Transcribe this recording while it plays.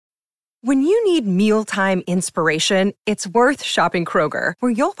When you need mealtime inspiration, it's worth shopping Kroger,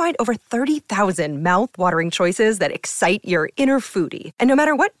 where you'll find over 30,000 mouth-watering choices that excite your inner foodie. And no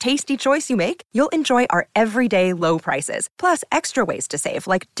matter what tasty choice you make, you'll enjoy our everyday low prices, plus extra ways to save,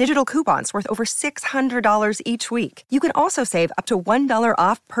 like digital coupons worth over $600 each week. You can also save up to $1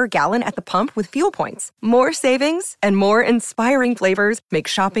 off per gallon at the pump with fuel points. More savings and more inspiring flavors make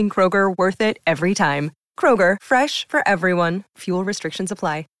shopping Kroger worth it every time. Kroger, fresh for everyone. Fuel restrictions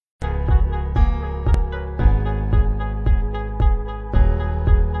apply.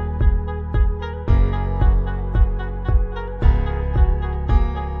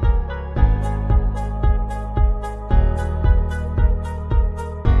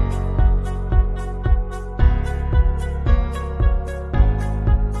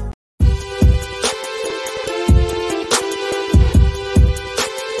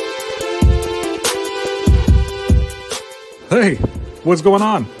 Hey, what's going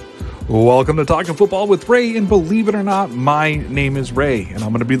on? Welcome to Talking Football with Ray, and believe it or not, my name is Ray, and I'm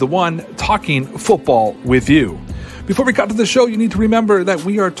going to be the one talking football with you. Before we cut to the show, you need to remember that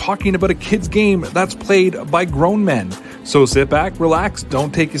we are talking about a kid's game that's played by grown men. So sit back, relax,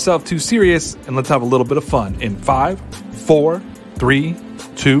 don't take yourself too serious, and let's have a little bit of fun in 5, 4, 3,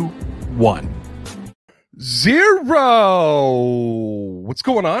 2, 1. 0. What's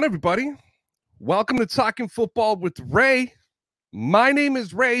going on, everybody? Welcome to Talking Football with Ray. My name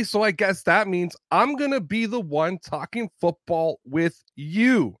is Ray, so I guess that means I'm going to be the one talking football with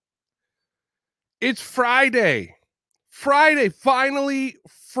you. It's Friday. Finally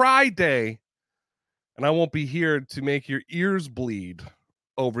Friday. And I won't be here to make your ears bleed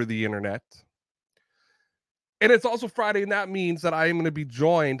over the internet. And it's also Friday, and that means that I am going to be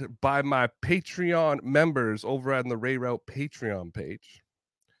joined by my Patreon members over on the Ray Route Patreon page.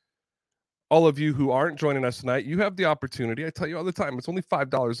 All of you who aren't joining us tonight, you have the opportunity. I tell you all the time, it's only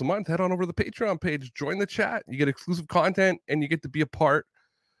 $5 a month. Head on over to the Patreon page, join the chat. You get exclusive content, and you get to be a part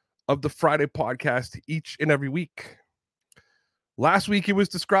of the Friday podcast each and every week. Last week, it was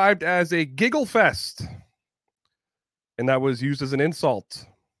described as a giggle fest, and that was used as an insult.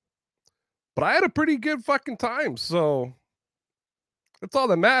 But I had a pretty good fucking time, so that's all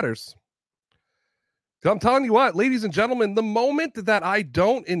that matters. I'm telling you what, ladies and gentlemen, the moment that I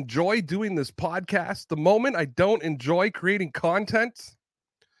don't enjoy doing this podcast, the moment I don't enjoy creating content,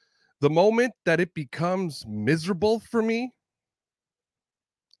 the moment that it becomes miserable for me,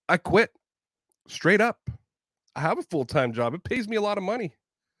 I quit. Straight up. I have a full-time job. It pays me a lot of money.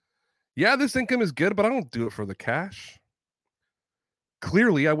 Yeah, this income is good, but I don't do it for the cash.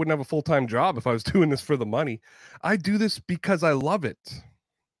 Clearly, I wouldn't have a full-time job if I was doing this for the money. I do this because I love it.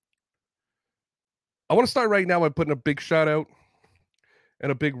 I want to start right now by putting a big shout out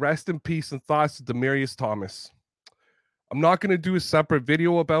and a big rest in peace and thoughts to Demaryius Thomas. I'm not going to do a separate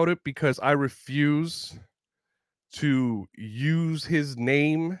video about it because I refuse to use his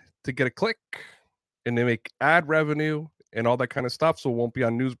name to get a click and to make ad revenue and all that kind of stuff. So it won't be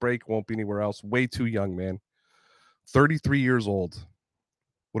on Newsbreak, won't be anywhere else. Way too young, man. 33 years old.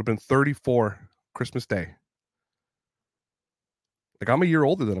 Would have been 34 Christmas Day. Like, I'm a year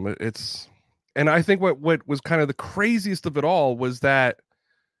older than him. And I think what was kind of the craziest of it all was that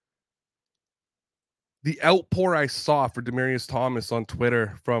the outpour I saw for Demaryius Thomas on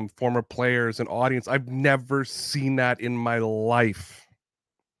Twitter from former players and audience, I've never seen that in my life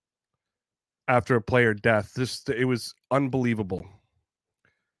after a player death. It was unbelievable.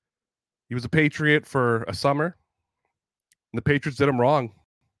 He was a Patriot for a summer, and the Patriots did him wrong.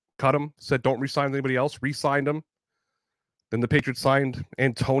 Cut him, said don't re-sign anybody else, re-signed him. Then the Patriots signed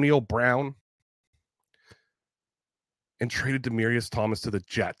Antonio Brown and traded Demaryius Thomas to the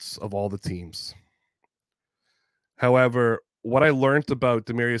Jets of all the teams. However, what I learned about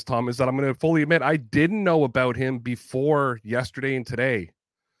Demaryius Thomas that I'm going to fully admit I didn't know about him before yesterday and today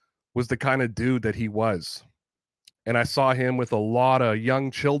was the kind of dude that he was. And I saw him with a lot of young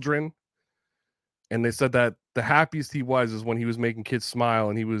children, and they said that the happiest he was is when he was making kids smile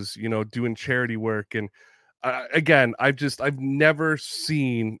and he was, doing charity work. And again, I've never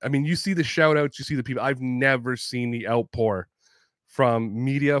seen, you see the shout outs, you see the people. I've never seen the outpour from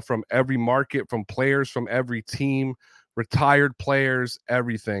media, from every market, from players, from every team, retired players,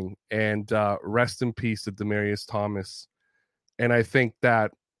 everything. And rest in peace to Demaryius Thomas. And I think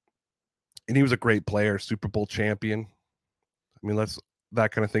that, and he was a great player, Super Bowl champion. That's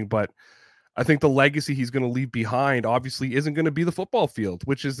that kind of thing. But I think the legacy he's going to leave behind obviously isn't going to be the football field,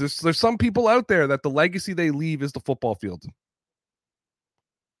 which is this. There's some people out there that the legacy they leave is the football field.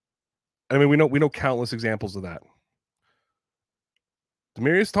 We know countless examples of that.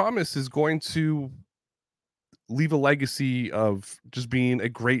 Demaryius Thomas is going to leave a legacy of just being a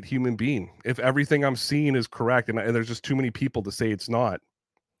great human being. If everything I'm seeing is correct, and there's just too many people to say it's not.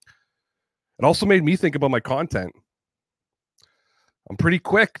 It also made me think about my content. I'm pretty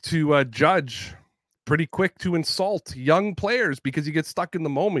quick to judge, pretty quick to insult young players because you get stuck in the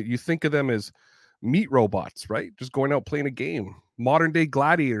moment. You think of them as meat robots, right? Just going out playing a game. Modern day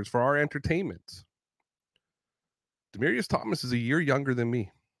gladiators for our entertainment. Demaryius Thomas is a year younger than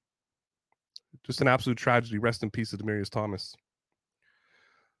me. Just an absolute tragedy. Rest in peace to Demaryius Thomas.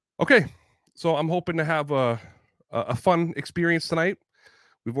 Okay, so I'm hoping to have a fun experience tonight.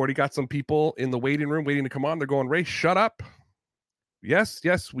 We've already got some people in the waiting room waiting to come on. They're going, Ray, shut up.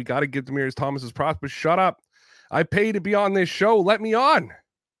 Yes, we got to give Demaryius Thomas his props, but shut up. I pay to be on this show. Let me on.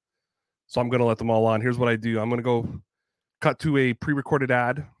 So I'm going to let them all on. Here's what I do. I'm going to go cut to a pre-recorded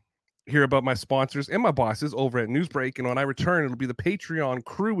ad, hear about my sponsors and my bosses over at Newsbreak, and when I return, it'll be the Patreon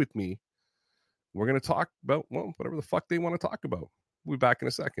crew with me. We're going to talk about, well, whatever the fuck they want to talk about. We'll be back in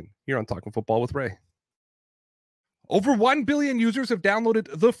a second here on Talking Football with Ray. Over 1 billion users have downloaded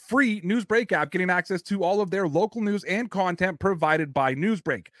the free Newsbreak app, getting access to all of their local news and content provided by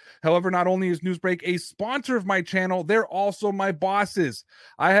Newsbreak. However, not only is Newsbreak a sponsor of my channel, they're also my bosses.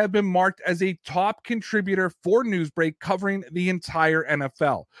 I have been marked as a top contributor for Newsbreak, covering the entire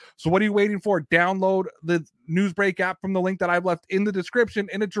NFL. So what are you waiting for? Download the Newsbreak app from the link that I've left in the description,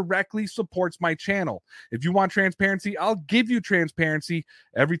 and it directly supports my channel. If you want transparency, I'll give you transparency.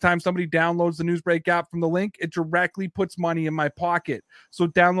 Every time somebody downloads the Newsbreak app from the link, it directly puts money in my pocket. So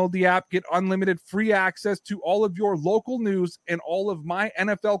download the app, get unlimited free access to all of your local news and all of my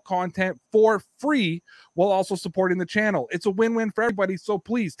NFL content for free, while also supporting the channel. It's a win-win for everybody, so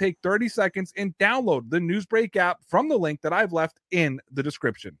please take 30 seconds and download the Newsbreak app from the link that I've left in the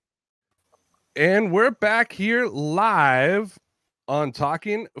description. And we're back here live on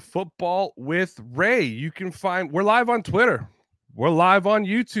Talking Football with Ray. You can find, we're live on Twitter. We're live on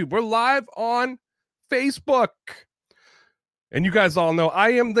YouTube. We're live on Facebook. And you guys all know I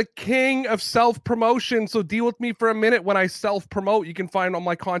am the king of self-promotion, so deal with me for a minute when I self-promote. You can find all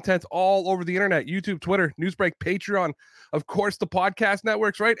my content all over the internet, YouTube, Twitter, Newsbreak, Patreon, of course, the podcast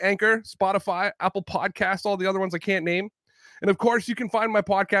networks, right? Anchor, Spotify, Apple Podcasts, all the other ones I can't name. And of course, you can find my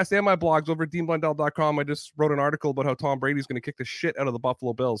podcast and my blogs over at deanblundell.com. I just wrote an article about how Tom Brady's going to kick the shit out of the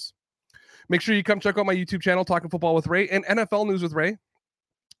Buffalo Bills. Make sure you come check out my YouTube channel, Talking Football with Ray, and NFL News with Ray.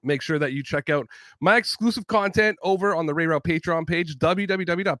 Make sure that you check out my exclusive content over on the Ray Route Patreon page,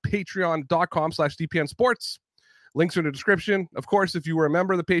 www.patreon.com/DPN Sports. Links are in the description. Of course, if you were a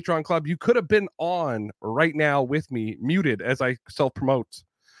member of the Patreon club, you could have been on right now with me, muted as I self-promote.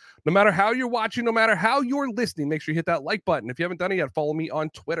 No matter how you're watching, no matter how you're listening, make sure you hit that like button. If you haven't done it yet, follow me on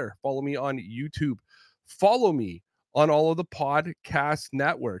Twitter. Follow me on YouTube. Follow me on all of the podcast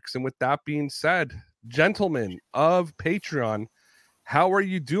networks. And with that being said, gentlemen of Patreon, how are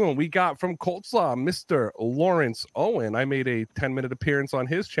you doing? We got from Coltslaw, Mr. Lawrence Owen. I made a 10-minute appearance on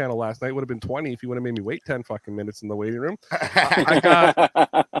his channel last night. Would have been 20 if you would have made me wait 10 fucking minutes in the waiting room.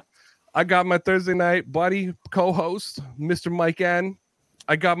 I got my Thursday night buddy, co-host, Mr. Mike N.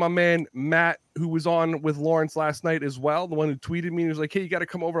 I got my man, Matt, who was on with Lawrence last night as well. The one who tweeted me and was like, hey, you got to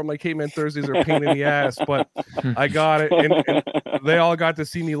come over. I'm like, hey, man, Thursdays are a pain in the ass, but I got it. And they all got to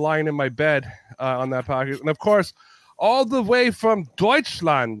see me lying in my bed on that podcast. And, of course, all the way from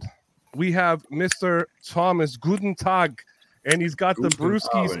Deutschland, we have Mr. Thomas. Guten Tag. And he's got the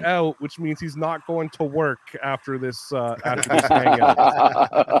brewskis out, which means he's not going to work after this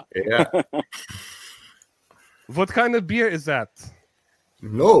hangout. Yeah. What kind of beer is that?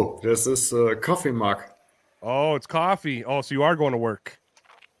 No, this is a coffee mug. Oh, it's coffee. Oh, so you are going to work.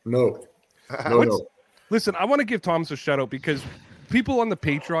 No. Listen, I want to give Thomas a shout out because people on the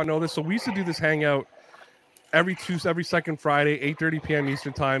Patreon know this. So we used to do this hangout every second Friday, 8:30 p.m.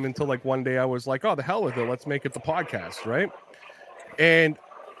 Eastern time, until like one day I was like, oh, the hell with it. Let's make it the podcast, right? And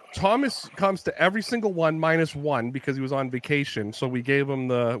Thomas comes to every single one minus one because he was on vacation. So we gave him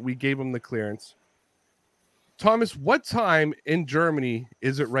the clearance. Thomas, what time in Germany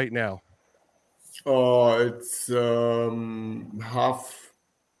is it right now? Oh, it's half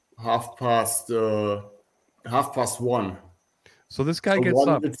past 1. So this guy gets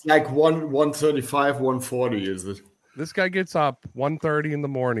up. It's like 1:35, 1:40, is it? This guy gets up 1:30 in the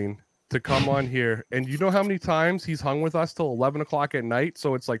morning to come on here, and you know how many times he's hung with us till 11 o'clock at night?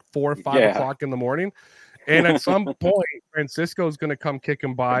 So it's like 4 or 5 o'clock in the morning, and at some point, Francisco's going to come kick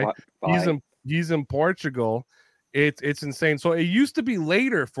him by. He's in Portugal. It's insane. So it used to be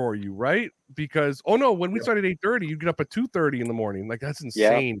later for you, right? Because when we started 8:30, you get up at 2:30 in the morning. Like that's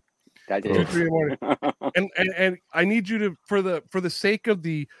insane. Yeah, that is. 2-3 in the morning. and I need you to, for the sake of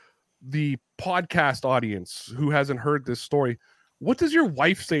the the podcast audience who hasn't heard this story, what does your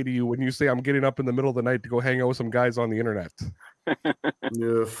wife say to you when you say I'm getting up in the middle of the night to go hang out with some guys on the internet?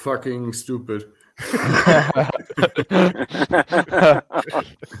 You're fucking stupid.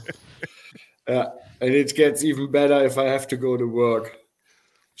 And it gets even better if I have to go to work.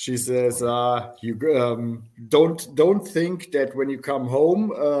 She says, "You don't think that when you come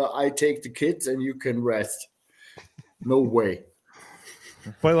home, I take the kids and you can rest. No way."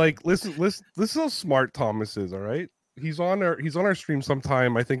 But like, listen how smart Thomas is. All right, he's on our stream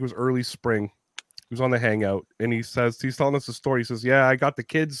sometime. I think it was early spring. He was on the Hangout, and he's telling us a story. He says, "Yeah, I got the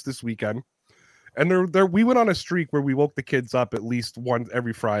kids this weekend." And we went on a streak where we woke the kids up at least once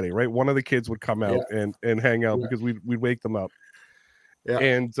every Friday, right? One of the kids would come out and hang out because we'd wake them up. Yeah.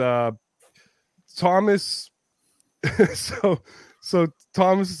 And Thomas, so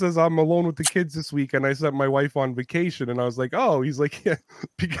Thomas says, I'm alone with the kids this week, and I sent my wife on vacation. And I was like, oh, he's like, yeah,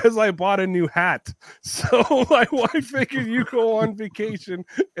 because I bought a new hat. So my wife figured you go on vacation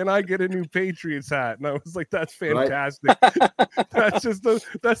and I get a new Patriots hat. And I was like, that's fantastic. Right.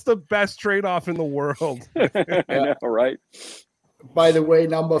 that's the best trade-off in the world. I know, right? By the way,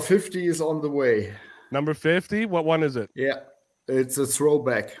 number 50 is on the way. Number 50? What one is it? Yeah, it's a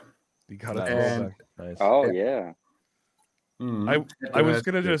throwback. You got a throwback. Nice. Oh, yeah. I was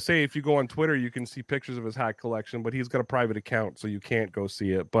gonna just say, if you go on Twitter, you can see pictures of his hat collection, but he's got a private account, so you can't go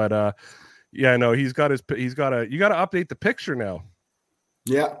see it. But yeah, no, you gotta update the picture now.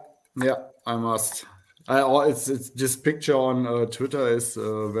 Yeah, I must. It's this picture on Twitter is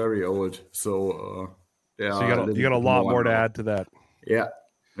very old, so yeah. So you got a lot more to add to that. Yeah.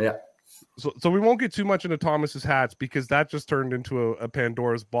 So we won't get too much into Thomas's hats, because that just turned into a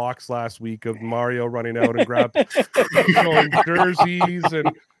Pandora's box last week of Mario running out and showing jerseys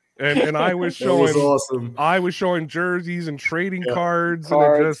and I was showing awesome. I was showing jerseys and trading cards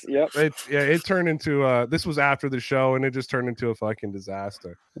and it turned into this was after the show, and it just turned into a fucking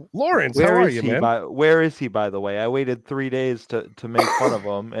disaster. Lawrence, how are you, man? Where is he, by the way? I waited 3 days to make fun of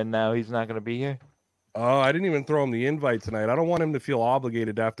him, and now he's not going to be here. Oh, I didn't even throw him the invite tonight. I don't want him to feel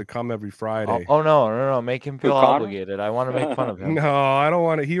obligated to have to come every Friday. Oh no. Make him feel obligated. I want to make fun of him. No, I don't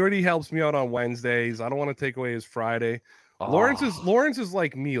want to. He already helps me out on Wednesdays. I don't want to take away his Friday. Oh. Lawrence is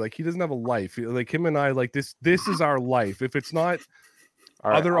like me. Like, he doesn't have a life. Like, him and I, like, this is our life. If it's not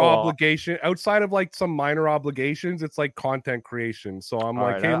obligation outside of like some minor obligations, it's like content creation. So I'm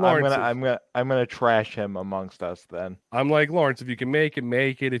like, hey, Lawrence, I'm gonna trash him amongst us then. I'm like, Lawrence, if you can make it,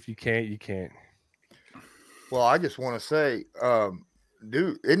 make it. If you can't, you can't. Well, I just want to say,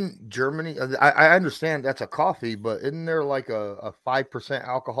 dude, in Germany, I understand that's a coffee, but isn't there like a 5%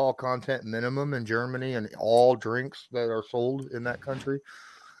 alcohol content minimum in Germany and all drinks that are sold in that country?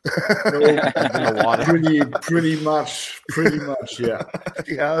 pretty much, yeah.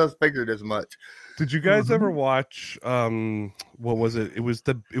 Yeah, I figured as much. Did you guys ever watch? What was it? It was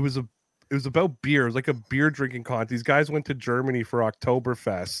about beer. It was like a beer drinking contest. These guys went to Germany for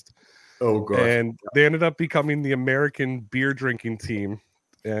Oktoberfest. Oh god! And they ended up becoming the American beer drinking team,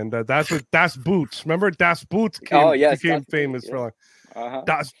 and that's what Das Boots. Remember, Das Boots became famous for like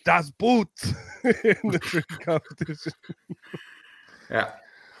Das Boots in the drinking competition. Yeah,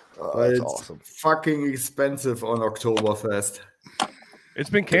 that's it's awesome. Fucking expensive on Oktoberfest. It's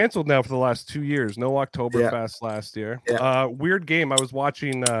been canceled now for the last 2 years. No Oktoberfest last year. Yeah. Weird game. I was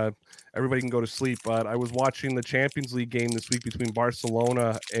watching. Everybody can go to sleep, but I was watching the Champions League game this week between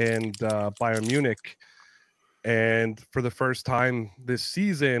Barcelona and Bayern Munich. And for the first time this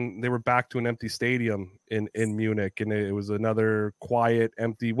season, they were back to an empty stadium in Munich, and it was another quiet,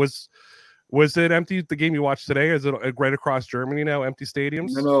 empty. Was it empty? The game you watched today? Is it right across Germany now? Empty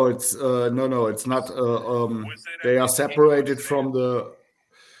stadiums? No, it's it's not. They are separated from the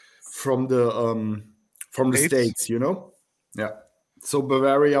states. You know, yeah. So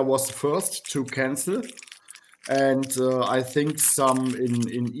Bavaria was the first to cancel, and I think some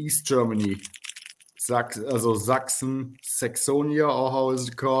in East Germany, Sachsen, Saxonia, or how is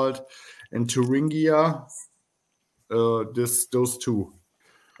it called, and Thuringia. Those two.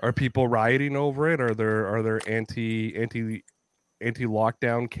 Are people rioting over it? Are there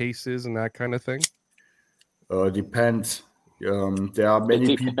anti-lockdown cases and that kind of thing? Depends. There are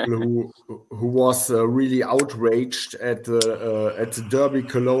many people who was really outraged at the Derby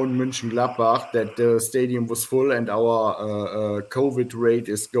Cologne Mönchengladbach that the stadium was full and our COVID rate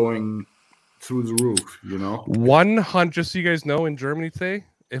is going through the roof. You know, 100. Just so you guys know, in Germany today,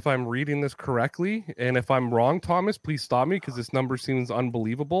 if I'm reading this correctly, and if I'm wrong, Thomas, please stop me because this number seems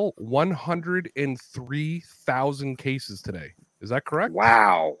unbelievable. 103,000 cases today. Is that correct?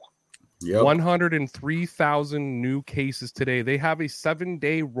 Wow. Yep. 103,000 new cases today. They have a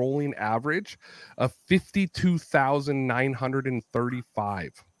 7-day rolling average of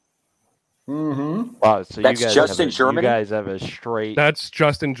 52,935. Mm-hmm. Wow, so That's you guys just have in Germany? You guys have a straight That's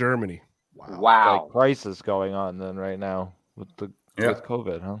just in Germany. Wow. like crisis going on then right now with with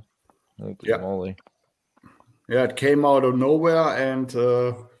COVID, huh? Holy Yeah. moly. Yeah, it came out of nowhere and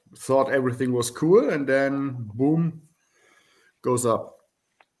thought everything was cool, and then boom, goes up.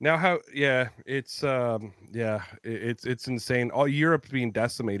 Now it's it's insane. All Europe's being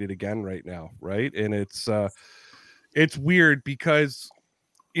decimated again right now, right? And it's weird because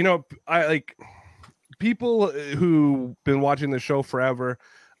I like people who been watching the show forever.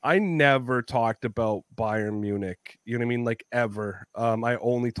 I never talked about Bayern Munich, you know what I mean, like ever. I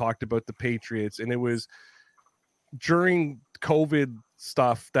only talked about the Patriots, and it was during COVID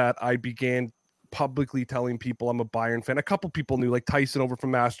stuff that I began publicly telling people I'm a Bayern fan. A couple people knew, like Tyson over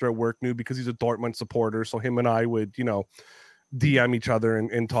from Master at Work knew because he's a Dortmund supporter. So him and I would, DM each other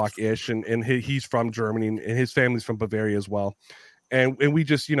and talk ish. And he's from Germany and his family's from Bavaria as well. And we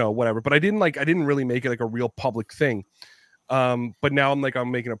just, whatever. But I didn't really make it like a real public thing. But now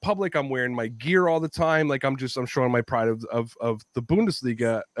I'm making it public. I'm wearing my gear all the time. Like I'm showing my pride of the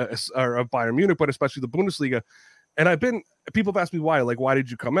Bundesliga or of Bayern Munich, but especially the Bundesliga. And people have asked me why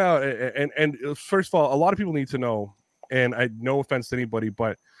did you come out? And first of all, a lot of people need to know, and no offense to anybody,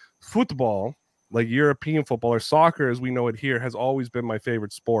 but football, like European football or soccer as we know it here, has always been my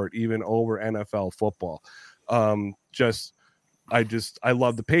favorite sport, even over NFL football. I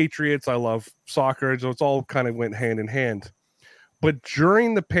love the Patriots. I love soccer. So it's all kind of went hand in hand. But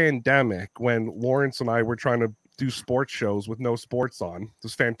during the pandemic, when Lawrence and I were trying to do sports shows with no sports on, it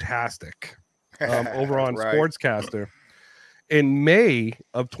was fantastic. Over on Right. Sportscaster. In May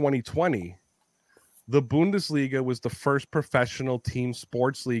of 2020, the Bundesliga was the first professional team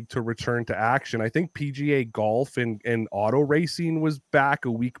sports league to return to action. I think PGA golf and auto racing was back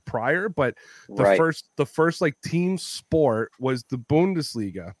a week prior, but the first like team sport was the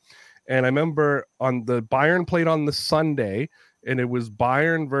Bundesliga. And I remember on the Bayern played on the Sunday, and it was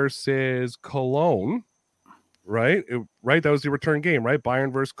Bayern versus Cologne. Right? That was the return game, right?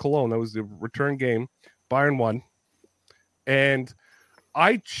 Bayern versus Cologne. That was the return game. Bayern won. And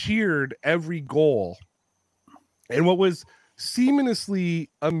I cheered every goal. And what was seamlessly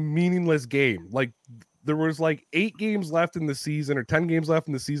a meaningless game. Like there was like 8 games left in the season or 10 games left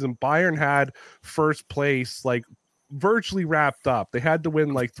in the season. Bayern had first place like virtually wrapped up. They had to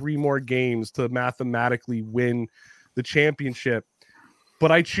win like 3 more games to mathematically win the championship.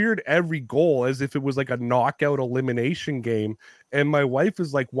 But I cheered every goal as if it was like a knockout elimination game. And my wife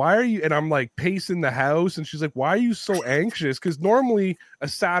is like, why are you? And I'm like pacing the house. And she's like, why are you so anxious? Because normally a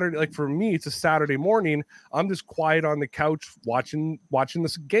Saturday, like for me, it's a Saturday morning. I'm just quiet on the couch watching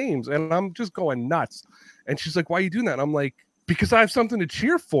the games. And I'm just going nuts. And she's like, why are you doing that? And I'm like, because I have something to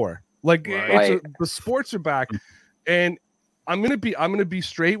cheer for. Like the sports are back. And I'm going to be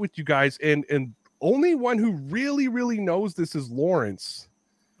straight with you guys. And only one who really, really knows this is Lawrence.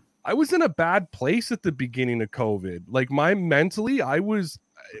 I was in a bad place at the beginning of COVID. Like mentally, I was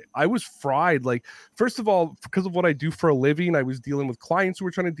fried. Like, first of all, because of what I do for a living, I was dealing with clients who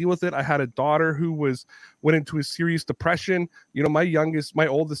were trying to deal with it. I had a daughter who went into a serious depression. My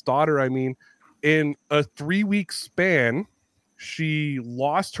oldest daughter, in a 3-week span, she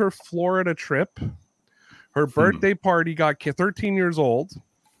lost her Florida trip. Her birthday party got 13 years old.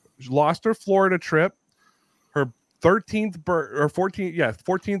 She lost her Florida trip. Her 14th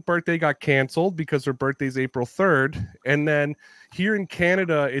birthday got canceled because her birthday's April 3rd. And then here in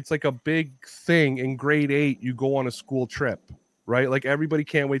Canada, it's like a big thing. In grade 8, you go on a school trip, right? Like everybody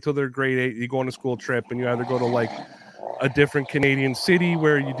can't wait till they're grade 8. You go on a school trip and you either go to like a different Canadian city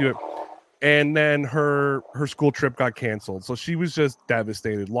where you do it. And then her school trip got canceled. So she was just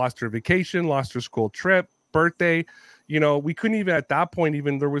devastated. Lost her vacation, lost her school trip, birthday. We couldn't even at that point,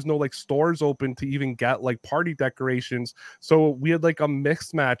 there was no like stores open to even get like party decorations. So we had like a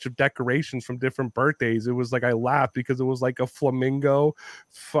mixed match of decorations from different birthdays. It was like, I laughed because it was like a flamingo,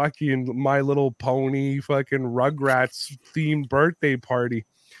 fucking My Little Pony, fucking Rugrats themed birthday party.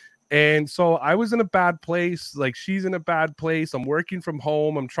 And so I was in a bad place. Like she's in a bad place. I'm working from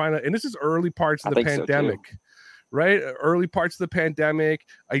home. I'm trying to, and this is early parts of the pandemic. So right? Early parts of the pandemic.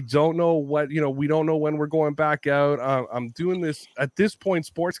 I don't know what, we don't know when we're going back out. I'm doing this at this point.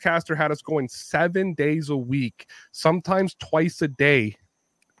 Sportscaster had us going 7 days a week, sometimes twice a day.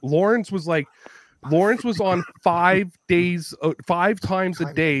 Lawrence was like, Lawrence was on 5 days, 5 times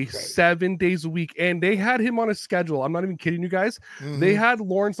a day, 7 days a week. And they had him on a schedule. I'm not even kidding you guys. They had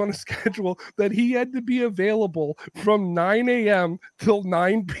Lawrence on a schedule that he had to be available from 9 a.m. till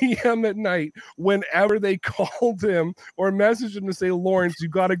 9 p.m. at night whenever they called him or messaged him to say, Lawrence, you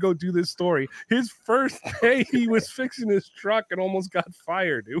got to go do this story. His first day, he was fixing his truck and almost got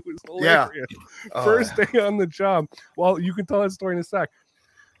fired. It was hilarious. First day on the job. Well, you can tell that story in a sec.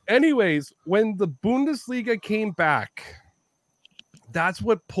 Anyways, when the Bundesliga came back, that's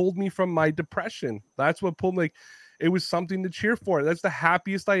what pulled me from my depression. That's what pulled me. It was something to cheer for. That's the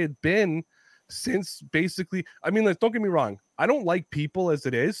happiest I had been since basically. I mean, don't get me wrong. I don't like people as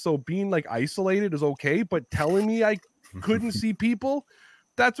it is. So being like isolated is okay. But telling me I couldn't see people,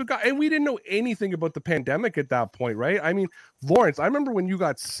 that's what got. And we didn't know anything about the pandemic at that point, right? I mean, Lawrence, I remember when you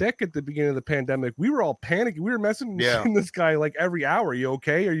got sick at the beginning of the pandemic, we were all panicking. We were messaging this guy like every hour. Are you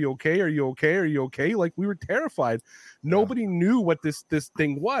okay? Are you okay? Are you okay? Are you okay? Like we were terrified. Nobody knew what this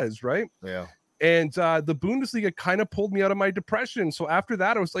thing was, right? Yeah. And the Bundesliga kind of pulled me out of my depression. So after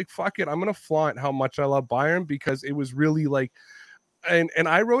that, I was like, fuck it. I'm going to flaunt how much I love Bayern because it was really like, and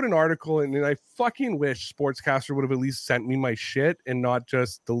I wrote an article and I fucking wish Sportscaster would have at least sent me my shit and not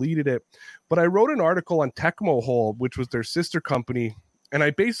just deleted it. But I wrote an article on Tecmo Hole, which was their sister company. And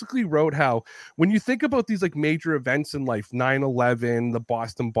I basically wrote how when you think about these like major events in life, 9/11, the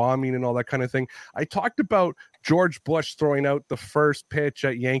Boston bombing and all that kind of thing, I talked about George Bush throwing out the first pitch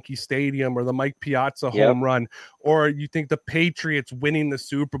at Yankee Stadium or the Mike Piazza home run, or you think the Patriots winning the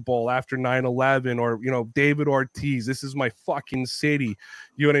Super Bowl after 9/11, or, you know, David Ortiz, this is my fucking city.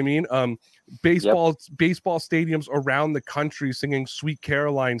 You know what I mean? Baseball stadiums around the country singing Sweet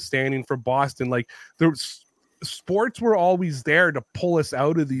Caroline, standing for Boston. Like there's sports were always there to pull us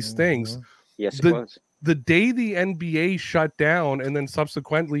out of these things. Yes, it was. The day the NBA shut down and then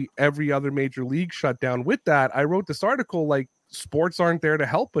subsequently every other major league shut down with that, I wrote this article like sports aren't there to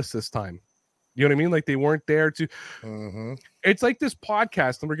help us this time. You know what I mean? Like they weren't there to. It's like this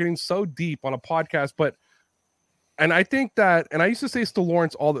podcast, and we're getting so deep on a podcast, but and I think that, and I used to say this to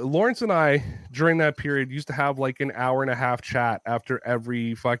Lawrence, Lawrence and I during that period used to have like an hour and a half chat after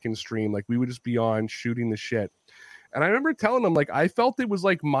every fucking stream. Like we would just be on shooting the shit. And I remember telling him, like, I felt it was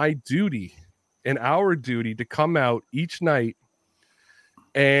like my duty and our duty to come out each night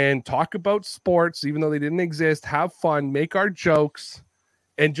and talk about sports, even though they didn't exist, have fun, make our jokes,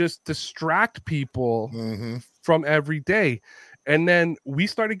 and just distract people from every day. And then we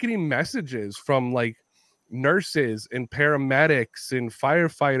started getting messages from like nurses and paramedics and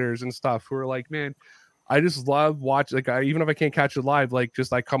firefighters and stuff who are like, man, I just love watching, like, even if I can't catch it live, like,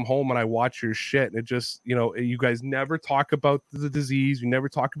 just I come home and I watch your shit, and it just, you know, you guys never talk about the disease, you never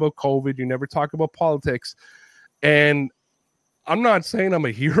talk about COVID, you never talk about politics. And I'm not saying I'm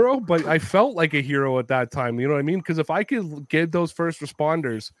a hero, but I felt like a hero at that time, you know what I mean? Because if I could give those first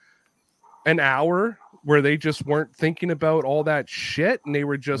responders an hour where they just weren't thinking about all that shit and they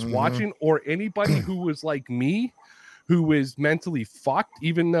were just watching, or anybody who was like me, who was mentally fucked,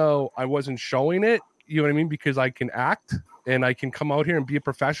 even though I wasn't showing it, you know what I mean? Because I can act and I can come out here and be a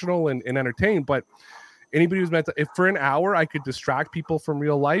professional and entertain. But anybody who's meant to, if for an hour I could distract people from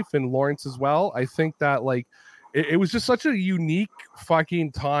real life, and Lawrence as well, I think that like it was just such a unique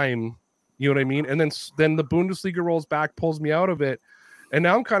fucking time. You know what I mean? And then the Bundesliga rolls back, pulls me out of it. And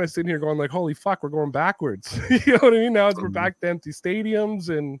now I'm kind of sitting here going like, holy fuck, we're going backwards. You know what I mean? Now we're back to empty stadiums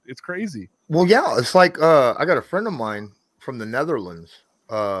and it's crazy. Well, yeah, it's like I got a friend of mine from the Netherlands,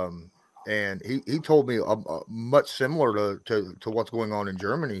 and he told me much similar to what's going on in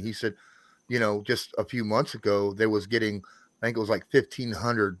Germany. He said, you know, just a few months ago, they was getting, I think it was like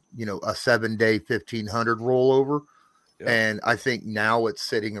 1,500, you know, a 7-day 1,500 rollover. Yeah. And I think now it's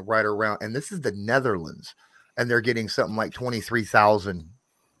sitting right around, and this is the Netherlands, and they're getting something like 23,000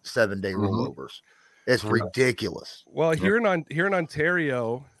 7-day rollovers. It's ridiculous. Well, here in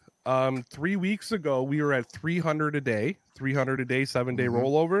Ontario, 3 weeks ago, we were at 300 a day, 7-day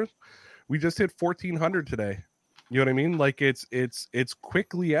rollovers. We just hit 1,400 today. You know what I mean? Like it's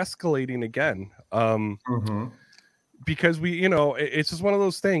quickly escalating again. Because we, you know, it's just one of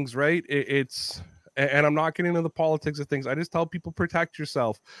those things, right? And I'm not getting into the politics of things. I just tell people, protect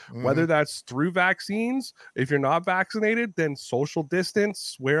yourself, whether that's through vaccines. If you're not vaccinated, then social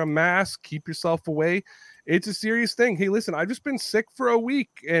distance, wear a mask, keep yourself away. It's a serious thing. Hey, listen, I've just been sick for a week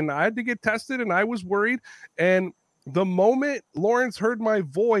and I had to get tested and I was worried. And The moment Lawrence heard my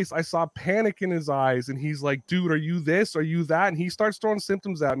voice, I saw panic in his eyes, and he's like, dude, are you this? Are you that? And he starts throwing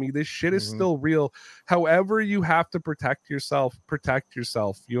symptoms at me. This shit is still real. However, you have to protect yourself.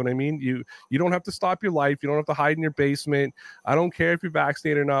 You know what I mean? You don't have to stop your life. You don't have to hide in your basement. I don't care if you're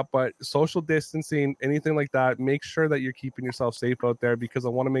vaccinated or not, but social distancing, anything like that, make sure that you're keeping yourself safe out there, because I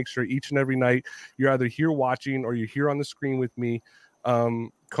want to make sure each and every night you're either here watching or you're here on the screen with me.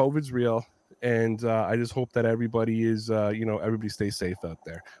 COVID's real. And I just hope that everybody is, everybody stays safe out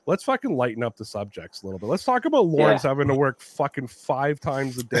there. Let's fucking lighten up the subjects a little bit. Let's talk about Lawrence having to work fucking 5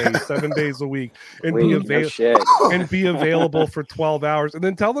 times a day, 7 days a week, and be available for 12 hours. And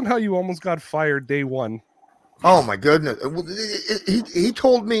then tell them how you almost got fired day one. Oh my goodness. He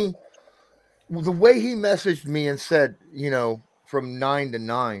told me the way he messaged me and said, from 9 to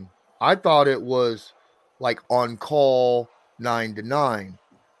 9. I thought it was like on call 9 to 9,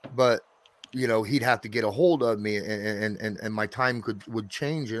 but he'd have to get a hold of me and my time would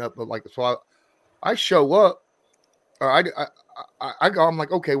change it up. But so I show up, or I go, I'm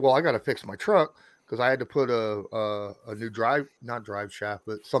like, okay, well, I got to fix my truck because I had to put a new not drive shaft,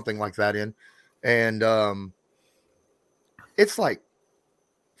 but something like that in. And it's like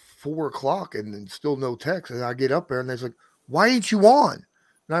 4:00 and then still no text. And I get up there and they're like, why ain't you on?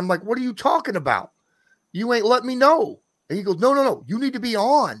 And I'm like, what are you talking about? You ain't let me know. And he goes, no, you need to be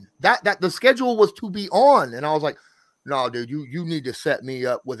on. That the schedule was to be on. And I was like, no, dude, you need to set me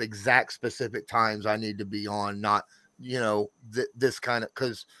up with exact specific times I need to be on, not, this kind of,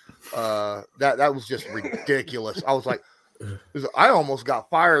 because that was just ridiculous. I was like, I almost got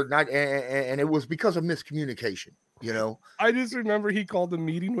fired, and it was because of miscommunication, I just remember he called a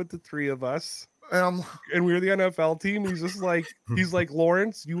meeting with the 3 of us. And we were the NFL team. He's just like,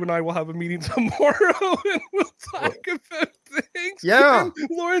 Lawrence, you and I will have a meeting tomorrow and we'll talk about things. Yeah. And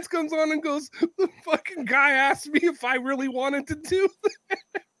Lawrence comes on and goes, the fucking guy asked me if I really wanted to do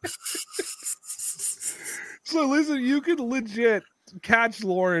that. So listen, you could legit catch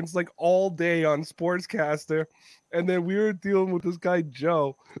Lawrence like all day on Sportscaster. And then we were dealing with this guy,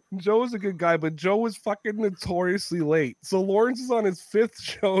 Joe. Joe was a good guy, but Joe was fucking notoriously late. So Lawrence is on his 5th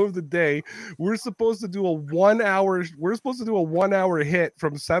show of the day. We're supposed to do a 1 hour. We're supposed to do a 1 hour hit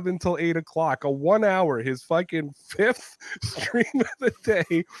from 7 till 8 o'clock. A 1 hour, his fucking 5th stream of the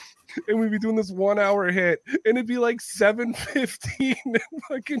day. And we'd be doing this 1 hour hit. And it'd be like 7:15 and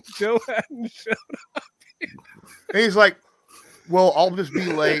fucking Joe hadn't showed up. And he's like, well, I'll just be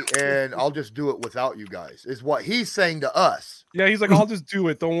late and I'll just do it without you guys, is what he's saying to us. Yeah, he's like, I'll just do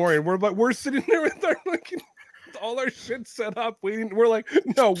it. Don't worry. We're sitting there with our all our shit set up, waiting. We're like,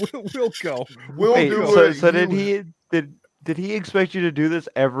 no, we'll go. We'll do it. So did he expect you to do this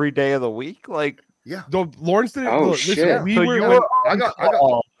every day of the week? Like, yeah. No, Lawrence didn't. Oh, listen, shit. I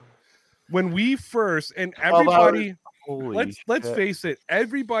got when we first, and everybody, Holy let's shit. face it,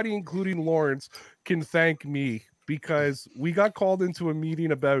 everybody, including Lawrence, can thank me, because we got called into a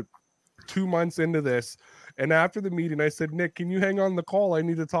meeting about 2 months into this. And after the meeting, I said, Nick, can you hang on the call? I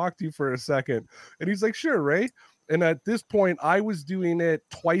need to talk to you for a second. And he's like, sure, Ray. And at this point, I was doing it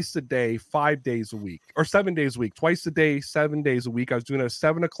twice a day, 5 days a week, or 7 days a week, twice a day, 7 days a week. I was doing a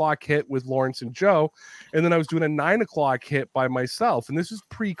 7 o'clock hit with Lawrence and Joe. And then I was doing a 9 o'clock hit by myself. And this is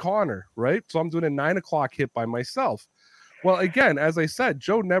pre-Connor, right? So I'm doing a 9 o'clock hit by myself. Well, again, as I said,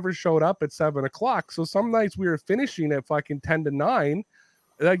 Joe never showed up at 7 o'clock. So some nights we were finishing at fucking 10 to 9.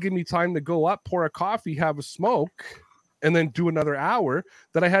 That gave me time to go up, pour a coffee, have a smoke, and then do another hour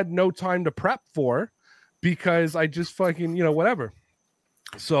that I had no time to prep for, because I just fucking, whatever.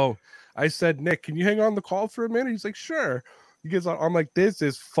 So I said, Nick, can you hang on the call for a minute? He's like, sure. He gets on. I'm like, this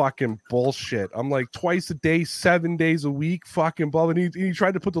is fucking bullshit. I'm like, twice a day, 7 days a week, fucking blah. And he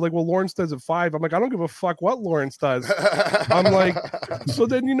tried to put well, Lawrence does it 5. I'm like, I don't give a fuck what Lawrence does. I'm like, so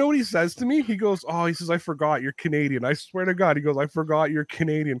then you know what he says to me? He goes, he says, I forgot you're Canadian. I swear to God. He goes, I forgot you're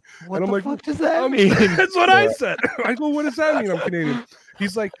Canadian. What and I'm the like, fuck does that mean? That's what I said. I go, what does that mean? I'm Canadian.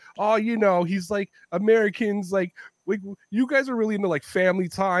 He's like, he's like, Americans, like you guys are really into like family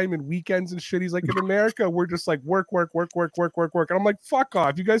time and weekends and shit. He's like, in America, we're just like work. And I'm like, fuck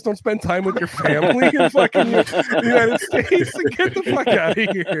off. You guys don't spend time with your family in fucking United States. Get the fuck out of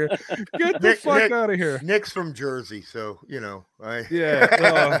here. Get the fuck out of here. Nick's from Jersey, so yeah.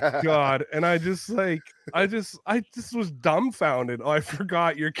 Oh God. And I just was dumbfounded. I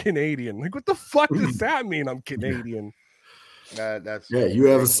forgot you're Canadian. Like, what the fuck does that mean? I'm Canadian. You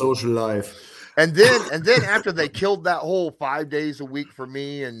have a social life. And then after they killed that whole 5 days a week for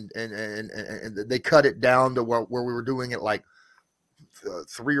me, and they cut it down to where we were doing it like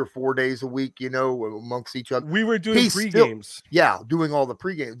 3 or 4 days a week, amongst each other. We were doing pre-games. Doing all the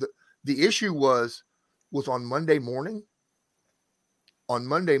pre-games. The issue was was on Monday morning. On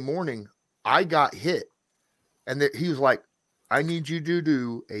Monday morning, I got hit. And he was like, I need you to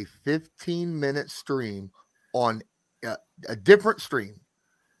do a 15-minute stream on a different stream,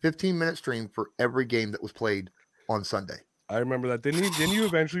 15-minute stream for every game that was played on Sunday. I remember that. Didn't you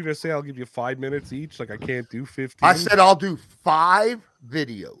eventually just say, I'll give you 5 minutes each? Like, I can't do 15. I said, I'll do 5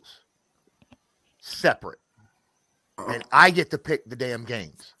 videos separate. And I get to pick the damn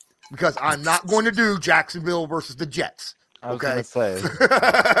games because I'm not going to do Jacksonville versus the Jets. I was Okay. gonna say,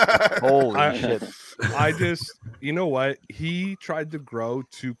 holy shit! I just, you know what? He tried to grow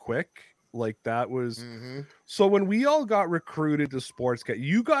too quick. Like that was so when we all got recruited to Sportscast,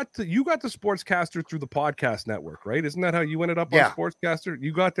 you got the Sportscaster through the podcast network, right? Isn't that how you ended up on Sportscaster?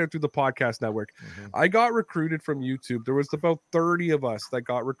 You got there through the podcast network. I got recruited from YouTube. There was about 30 of us that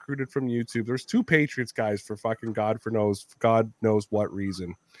got recruited from YouTube. There's 2 Patriots guys for fucking God knows what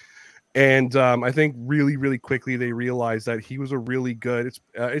reason. And I think really, really quickly they realized that he was a really good.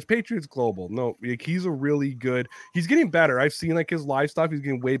 It's Patriots Global. No, like, he's a really good. He's getting better. I've seen like his live stuff. He's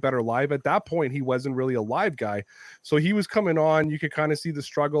getting way better live. At that point, he wasn't really a live guy, so he was coming on. You could kind of see the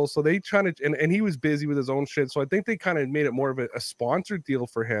struggle. So they trying to, and he was busy with his own shit. So I think they kind of made it more of a sponsored deal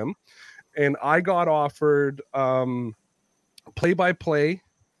for him. And I got offered play-by-play,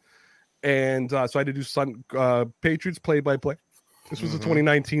 and so I had to do Patriots play-by-play. This was the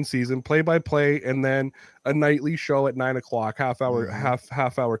 2019 season, play-by-play, and then a nightly show at 9:00,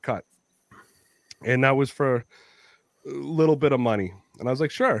 half hour cut. And that was for a little bit of money. And I was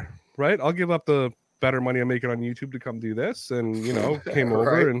like, sure, right? I'll give up the better money I'm making on YouTube to come do this. And, you know, came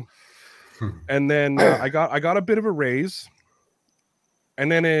over and then I got a bit of a raise. And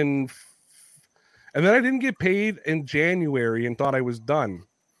then I didn't get paid in January and thought I was done.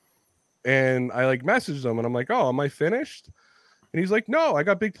 And I like messaged him and I'm like, oh, am I finished? And he's like, no, I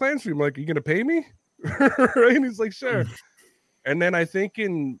got big plans for you. I'm like, are you going to pay me? Right? And he's like, sure. And then I think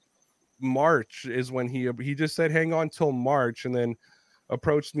in March is when he just said, hang on till March. And then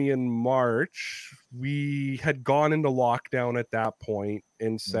approached me in March. We had gone into lockdown at that point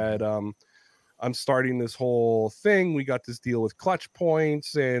and said, I'm starting this whole thing. We got this deal with Clutch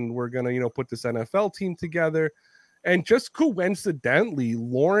Points and we're going to, put this NFL team together. And just coincidentally,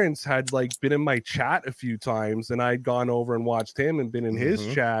 Lawrence had like been in my chat a few times and I'd gone over and watched him and been in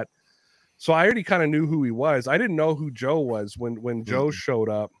his chat. So I already kind of knew who he was. I didn't know who Joe was when Joe showed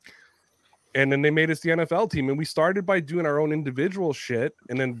up. And then they made us the NFL team. And we started by doing our own individual shit.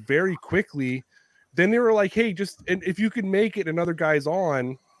 And then very quickly, then they were like, hey, and if you can make it and other guys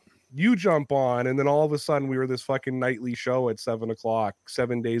on, you jump on. And then all of a sudden we were this fucking nightly show at 7:00,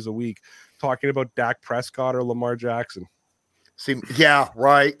 7 days a week, talking about Dak Prescott or Lamar Jackson. See, yeah,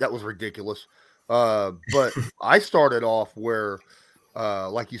 right. That was ridiculous. But I started off where,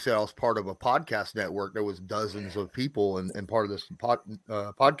 like you said, I was part of a podcast network. There was dozens of people and part of this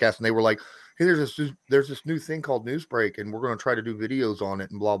podcast. And they were like, hey, there's this new thing called Newsbreak, and we're going to try to do videos on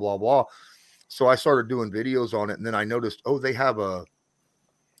it and blah, blah, blah. So I started doing videos on it. And then I noticed, they have a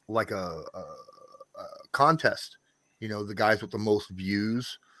contest, the guys with the most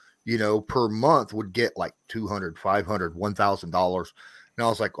views, per month would get like $200, $500, $1,000. And I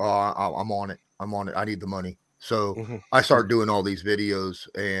was like, I'm on it. I need the money. So I started doing all these videos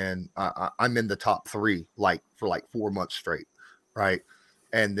and I'm in the top 3, for 4 months straight. Right.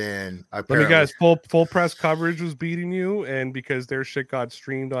 And then let me guess, full press coverage was beating you. And because their shit got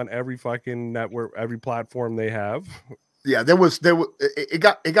streamed on every fucking network, every platform they have. Yeah,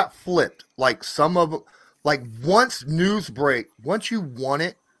 it got flipped. Like some of them, like once Newsbreak, once you won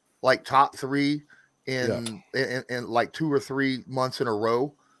it, like top 3 in like 2 or 3 months in a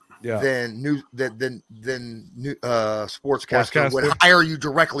row, then Sportscaster would hire you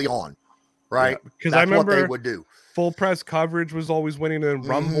directly on, right? Because I remember what they would do. Full press coverage was always winning, and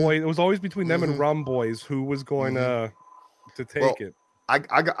Rum Boy. It was always between them and Rum Boys who was going to take it.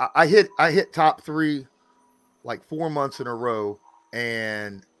 I hit top 3. Like 4 months in a row,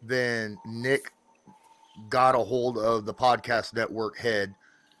 and then Nick got a hold of the podcast network head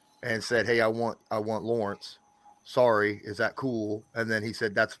and said, hey, I want Lawrence. Sorry, is that cool? And then he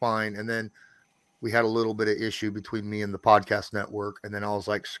said, that's fine. And then we had a little bit of issue between me and the podcast network. And then I was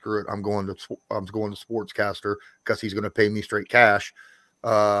like, screw it. I'm going to Sportscaster because he's going to pay me straight cash.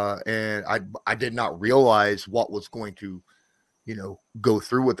 And I did not realize what was going to, go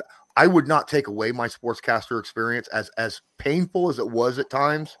through with that. I would not take away my Sportscaster experience as painful as it was at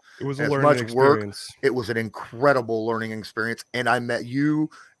times. It was a learning experience. It was an incredible learning experience. And I met you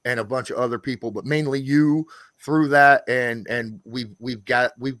and a bunch of other people, but mainly you through that. And we've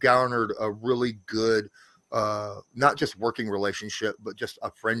garnered a really good not just working relationship, but just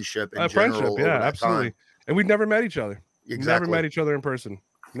a friendship in A general. friendship, yeah, absolutely. Time. And we'd never met each other. Exactly. Never met each other in person.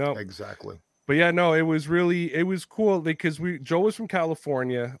 No, exactly. But yeah, no, it was cool because Joe was from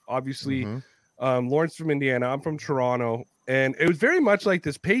California, obviously. Lawrence from Indiana, I'm from Toronto, and it was very much like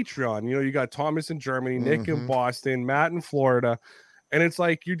this Patreon. You know, you got Thomas in Germany, Nick in Boston, Matt in Florida, and it's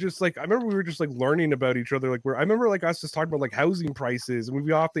like you're just like I remember we were just like learning about each other. Like I remember like us just talking about like housing prices, and we'd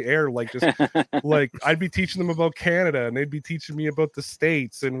be off the air like just like I'd be teaching them about Canada, and they'd be teaching me about the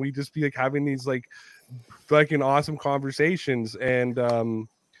States, and we'd just be like having these like fucking awesome conversations. And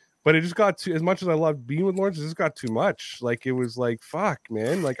but it just got too, as much as I loved being with Lawrence, it just got too much. Like it was like, fuck,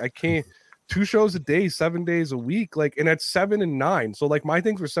 man. Like I can't 2 shows a day, 7 days a week. Like, and at 7 and 9. So like my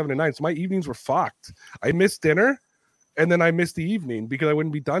things were 7 and 9. So my evenings were fucked. I missed dinner and then I missed the evening because I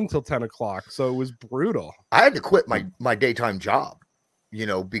wouldn't be done till 10 o'clock. So it was brutal. I had to quit my daytime job, you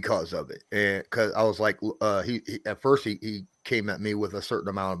know, because of it. And because I was like, he at first he came at me with a certain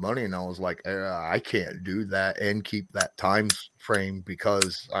amount of money, and I was like, I can't do that and keep that time frame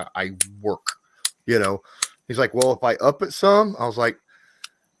because I work, you know. He's like, well, if I up it some, I was like,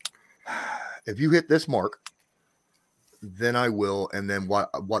 if you hit this mark, then I will, and then what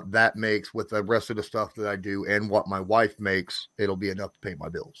that makes with the rest of the stuff that I do and what my wife makes, it'll be enough to pay my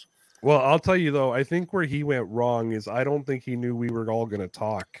bills. Well, I'll tell you though, I think where he went wrong is I don't think he knew we were all going to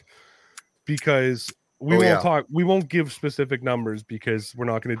talk, because we won't talk. We won't give specific numbers because we're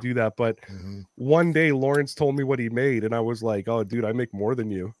not going to do that. But one day Lawrence told me what he made, and I was like, "Oh, dude, I make more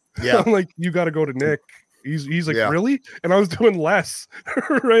than you." Yeah, I'm like, "You got to go to Nick." He's like, "Really?" And I was doing less,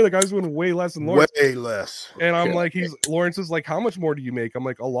 right? Like I was doing way less than Lawrence. Way less. And I'm like, Lawrence is like, "How much more do you make?" I'm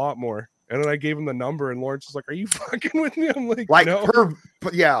like, "A lot more." And then I gave him the number, and Lawrence is like, "Are you fucking with me?" I'm like no.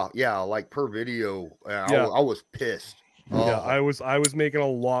 Like per video. I was pissed. Yeah, I was making a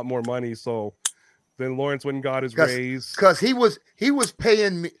lot more money. So then Lawrence went and got his raise because he was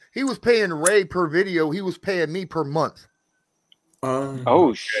paying me. He was paying Ray per video. He was paying me per month.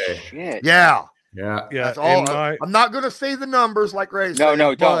 Oh shit! Yeah. That's all. I'm not gonna say the numbers like Ray said.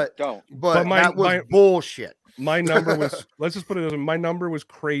 No, don't. But that was bullshit. My number was. Let's just put it this way. My number was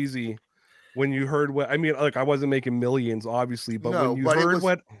crazy. When you heard what I mean, like I wasn't making millions, obviously, but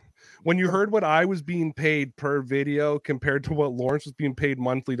when you heard what I was being paid per video compared to what Lawrence was being paid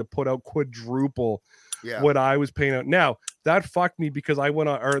monthly to put out quadruple what I was paying out. Now that fucked me because I went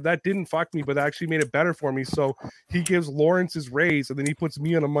on, or that didn't fuck me, but that actually made it better for me. So he gives Lawrence his raise and then he puts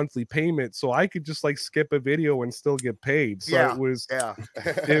me on a monthly payment, so I could just like skip a video and still get paid. So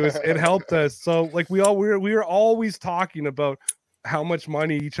it helped us. So like we were always talking about how much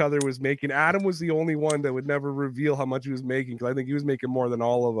money each other was making. Adam was the only one that would never reveal how much he was making, because I think he was making more than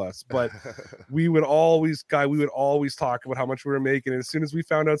all of us. But we would always talk about how much we were making. And as soon as we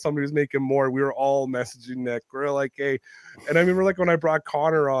found out somebody was making more, we were all messaging Nick. We're like, hey. And I remember like when I brought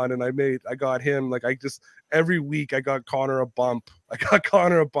Connor on and I got him, like every week I got Connor a bump. I got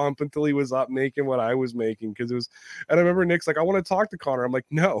Connor a bump until he was up making what I was making. And I remember Nick's like, I want to talk to Connor. I'm like,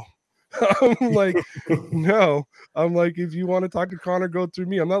 no. I'm like, no. I'm like, if you want to talk to Connor, go through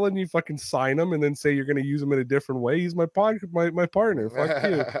me. I'm not letting you fucking sign him and then say you're going to use him in a different way. He's my partner. Fuck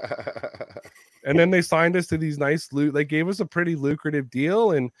you. And then they signed us to these they gave us a pretty lucrative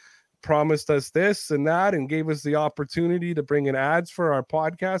deal and promised us this and that and gave us the opportunity to bring in ads for our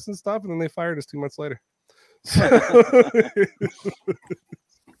podcast and stuff. And then they fired us 2 months later.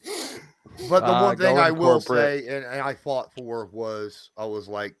 But the one thing I will say, and I fought for, was I was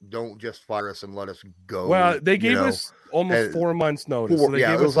like, don't just fire us and let us go. Well, they gave us almost 4 months notice. So they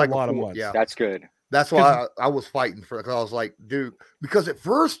gave us like a lot of months. Yeah, that's good. That's why I was fighting for it. Because I was like, dude, because at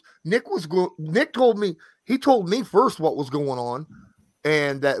first Nick told me first what was going on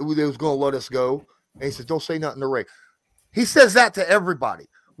and that they was going to let us go. And he said, don't say nothing to Ray. He says that to everybody.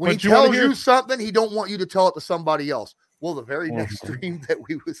 When he tells you something, he don't want you to tell it to somebody else. Well, the very next stream that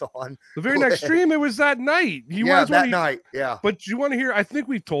we was on. The very next stream, it was that night. Night. Yeah. But you want to hear, I think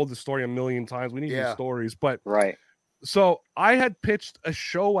we've told the story a million times. We need these stories. But right. So I had pitched a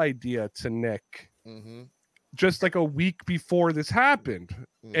show idea to Nick just like a week before this happened.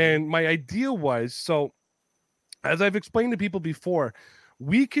 And my idea was, so as I've explained to people before,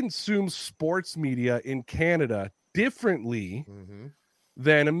 we consume sports media in Canada differently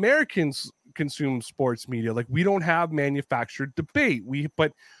than Americans consume sports media. Like we don't have manufactured debate.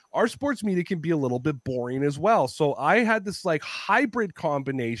 But our sports media can be a little bit boring as well. So I had this like hybrid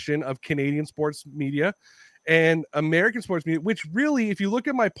combination of Canadian sports media and American sports media, which really, if you look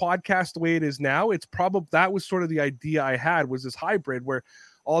at my podcast the way it is now, it's probably that was sort of the idea I had, was this hybrid where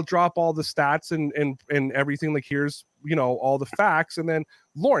I'll drop all the stats and everything. Like, here's, all the facts. And then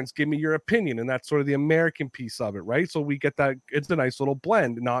Lawrence, give me your opinion. And that's sort of the American piece of it, right? So we get that. It's a nice little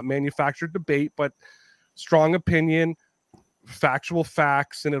blend, not manufactured debate, but strong opinion, factual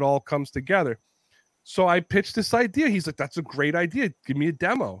facts, and it all comes together. So I pitched this idea. He's like, that's a great idea. Give me a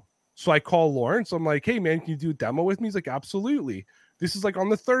demo. So I call Lawrence. I'm like, hey, man, can you do a demo with me? He's like, absolutely. This is like on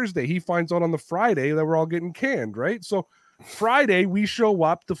the Thursday. He finds out on the Friday that we're all getting canned, right? So Friday, we show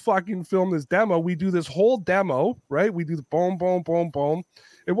up to fucking film this demo. We do this whole demo, right? We do the boom, boom, boom, boom.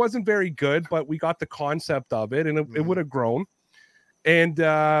 It wasn't very good, but we got the concept of it, and it would have grown. And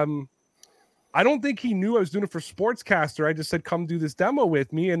I don't think he knew I was doing it for Sportscaster. I just said, come do this demo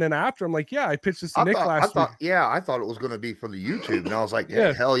with me. And then after, I'm like, yeah, I pitched this to Nick last week. Yeah, I thought it was going to be for the YouTube. And I was like,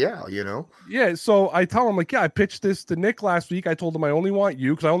 yeah, hell yeah, Yeah, so I tell him, like, yeah, I pitched this to Nick last week. I told him I only want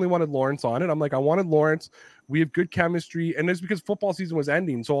you because I only wanted Lawrence on it. I'm like, I wanted Lawrence. We have good chemistry. And it's because football season was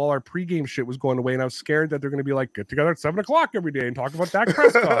ending. So all our pregame shit was going away. And I was scared that they're going to be like, get together at 7 o'clock every day and talk about Dak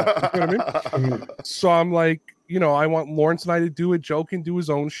Prescott. You know what I mean? So I'm like, I want Lawrence and I to do it, Joe can do his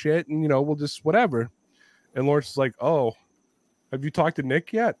own shit, and, we'll just whatever. And Lawrence is like, oh, have you talked to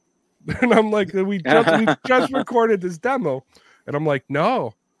Nick yet? And I'm like, we just recorded this demo. And I'm like,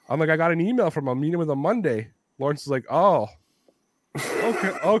 no. I'm like, I got an email from him. I'm meeting with him Monday. Lawrence is like, oh,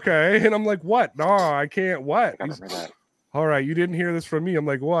 okay. And I'm like, what? No, I can't. What? All right, you didn't hear this from me. I'm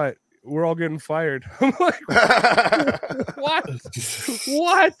like, what? We're all getting fired. I'm like, what?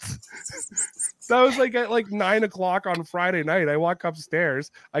 That was like at 9 o'clock on Friday night. I walk upstairs.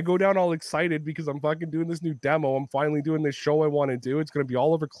 I go down all excited because I'm fucking doing this new demo. I'm finally doing this show I want to do. It's going to be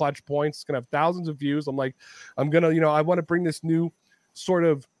all over Clutch Points. It's going to have thousands of views. I'm like, I'm going to, I want to bring this new sort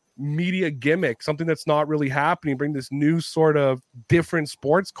of media gimmick, something that's not really happening, bring this new sort of different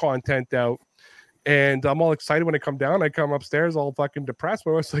sports content out. And I'm all excited when I come down. I come upstairs all fucking depressed.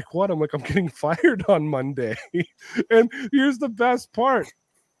 But I was like, what? I'm like, I'm getting fired on Monday. And here's the best part.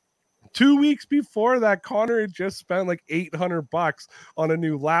 2 weeks before that, Connor had just spent like $800 on a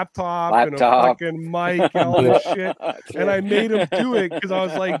new laptop and a fucking mic and all this shit. And I made him do it because I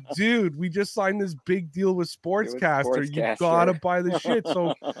was like, dude, we just signed this big deal with Sportscaster. You gotta buy the shit.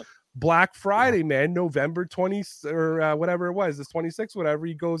 So Black Friday, man, November 20th or whatever it was, this 26th, whatever,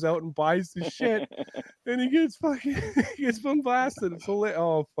 he goes out and buys the shit and he gets blasted. It's so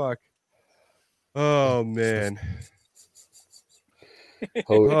oh fuck. Oh man.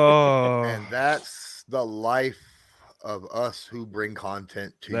 And that's the life of us who bring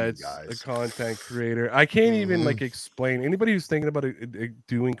content to you guys. A content creator. I can't even explain. Anybody who's thinking about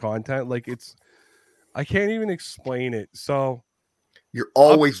doing content, I can't even explain it. So you're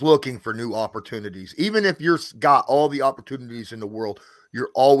always looking for new opportunities. Even if you've got all the opportunities in the world,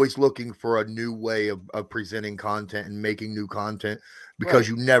 you're always looking for a new way of presenting content and making new content because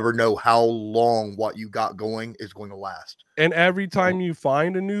you never know how long what you got going is going to last. And every time you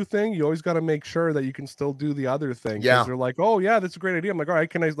find a new thing, you always got to make sure that you can still do the other thing. Yeah. They're like, oh, yeah, that's a great idea. I'm like, all right,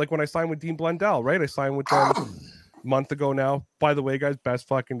 can I, when I signed with Dean Blundell, right? I signed with them a month ago now. By the way, guys, best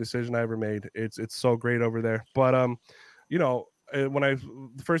fucking decision I ever made. It's so great over there. But,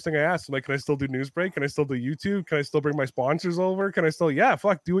 the first thing I asked, I'm like, can I still do Newsbreak? Can I still do YouTube? Can I still bring my sponsors over? Can I still, do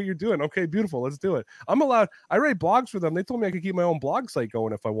what you're doing. Okay, beautiful. Let's do it. I'm allowed. I write blogs for them. They told me I could keep my own blog site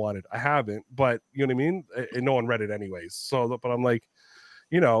going if I wanted. I haven't, but you know what I mean? And no one read it anyways. So, but I'm like,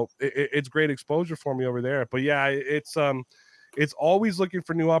 it's great exposure for me over there. But yeah, it's always looking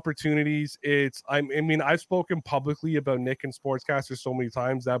for new opportunities. I've spoken publicly about Nick and Sportscaster so many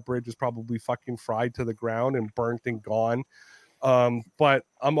times. That bridge is probably fucking fried to the ground and burnt and gone. But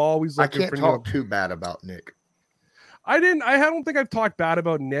I'm always looking for. I can't talk too bad about Nick. I don't think I've talked bad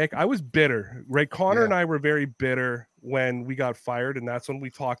about Nick. I was bitter, right? Connor and I were very bitter when we got fired, and that's when we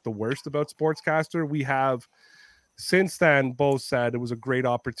talked the worst about Sportscaster. We have since then both said it was a great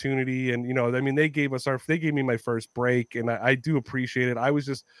opportunity, and they gave me my first break, and I do appreciate it. I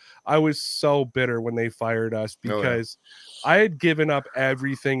was so bitter when they fired us because I had given up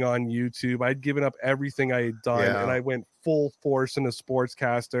everything on YouTube. I'd given up everything I had done, and I went full force into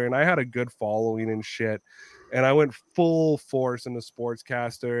Sportscaster, and I had a good following and shit. And I went full force into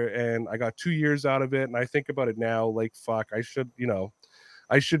Sportscaster, and I got 2 years out of it. And I think about it now, like, fuck, I should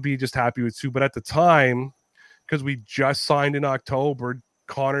be just happy with 2. But at the time, because we just signed in October,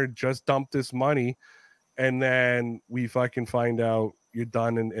 Connor just dumped this money, and then we fucking find out you're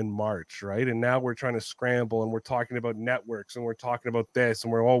done in March, right? And now we're trying to scramble, and we're talking about networks, and we're talking about this,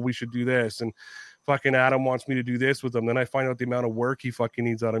 and we should do this, and fucking Adam wants me to do this with him. Then I find out the amount of work he fucking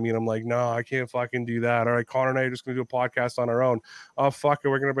needs out of me. And I'm like, no, I can't fucking do that. All right, Connor and I are just going to do a podcast on our own. Oh, fuck it.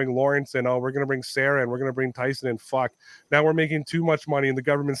 We're going to bring Lawrence in. Oh, we're going to bring Sarah and we're going to bring Tyson in. Fuck. Now we're making too much money and the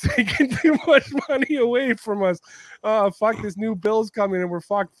government's taking too much money away from us. Oh, fuck, this new bill's coming and we're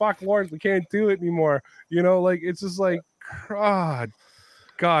fuck Lawrence. We can't do it anymore. You know, like, it's just like, God.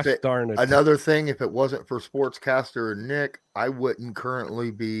 Gosh darn it. Another thing, if it wasn't for Sportscaster and Nick, I wouldn't currently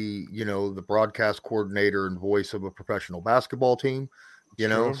be, the broadcast coordinator and voice of a professional basketball team,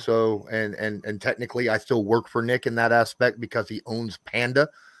 know. So and technically I still work for Nick in that aspect because he owns Panda,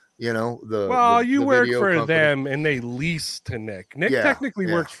 you work for company. them and they lease to Nick. Nick technically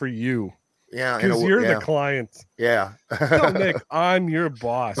works for you. Yeah, because you're the client. Yeah. Tell Nick, I'm your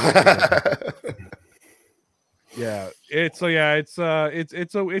boss. Yeah, it's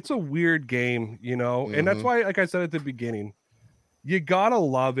a weird game, and that's why, like I said at the beginning, you gotta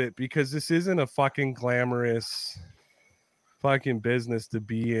love it because this isn't a fucking glamorous fucking business to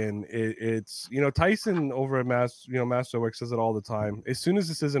be in. It's Tyson over at Masterworks says it all the time. As soon as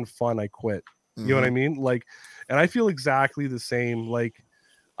this isn't fun, I quit. You know what I mean? Like, and I feel exactly the same. Like,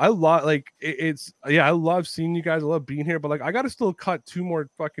 I love I love seeing you guys. I love being here, but like I gotta still cut 2 more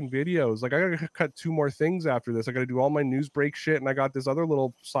fucking videos. Like I gotta cut 2 more things after this. I gotta do all my news break shit, and I got this other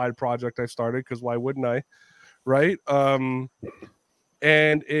little side project I started because why wouldn't I? Right?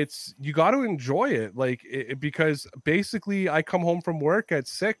 And it's you got to enjoy it, like because basically I come home from work at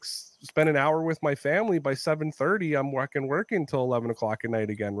 6, spend an hour with my family. By 7:30, I'm working till 11 o'clock at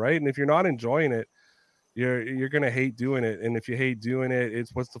night again, right? And if you're not enjoying it, you're gonna hate doing it, and if you hate doing it,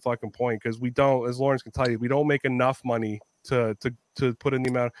 it's what's the fucking point? Because we don't, as Lawrence can tell you, we don't make enough money to put in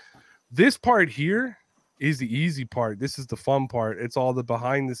the amount. This part here is the easy part. This is the fun part. It's all the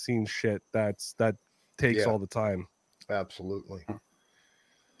behind the scenes shit that takes all the time. Absolutely.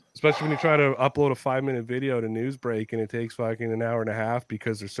 Especially when you try to upload a 5-minute video to Newsbreak and it takes fucking an hour and a half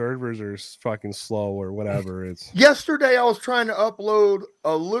because their servers are fucking slow or whatever. It's yesterday I was trying to upload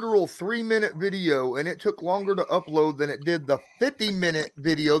a literal 3-minute video and it took longer to upload than it did the 50-minute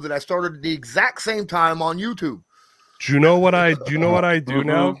video that I started at the exact same time on YouTube. Do you know what I do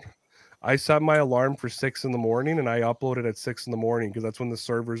now? I set my alarm for 6 in the morning and I upload it at 6 in the morning because that's when the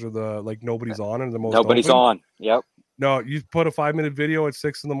servers are nobody's on and the most nobody's open. on. Yep. No, you put a 5-minute video at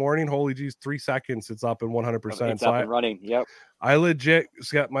 6 in the morning. Holy geez, 3 seconds. It's up in 100%. It's up and running. Yep. I legit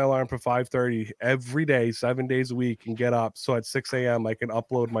set my alarm for 5:30 every day, 7 days a week, and get up. So at 6 a.m. I can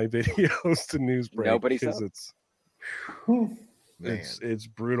upload my videos to Newsbreak. Nobody's up. It's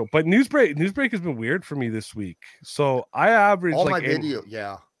brutal. But Newsbreak has been weird for me this week. So I average all my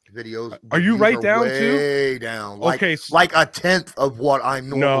videos. Are you right down too? Way down. Like a 1/10 of what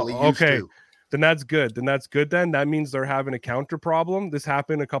I'm normally used to. Then that's good. Then that means they're having a counter problem. This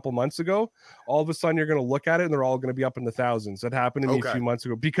happened a couple months ago. All of a sudden, you're going to look at it, and they're all going to be up in the thousands. That happened to me a few months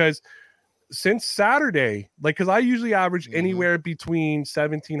ago because since Saturday, because I usually average anywhere between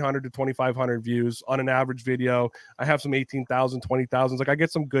 1,700 to 2,500 views on an average video. I have some 18,000, 20,000. Like I get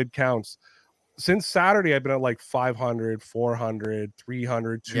some good counts. Since Saturday, I've been at like 500, 400,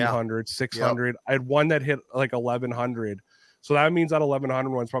 300, 200, 600. I had one that hit like 1,100. So that means that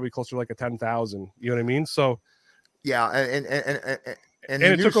 1,100 one's probably closer to like a 10,000. You know what I mean? So, yeah, and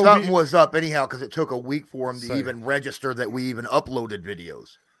it took something was up anyhow because it took a week for them to even register that we even uploaded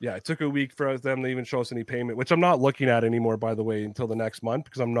videos. Yeah, it took a week for them to even show us any payment, which I'm not looking at anymore, by the way, until the next month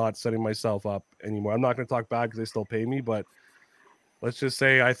because I'm not setting myself up anymore. I'm not going to talk bad because they still pay me, but let's just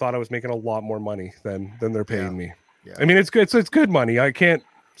say I thought I was making a lot more money than they're paying me. Yeah. I mean, it's good. So it's good money. I can't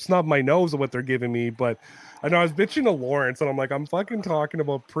snub my nose at what they're giving me, but I know I was bitching to Lawrence and I'm like, I'm fucking talking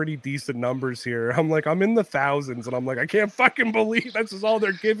about pretty decent numbers here. I'm like, I'm in the thousands and I'm like, I can't fucking believe that's just all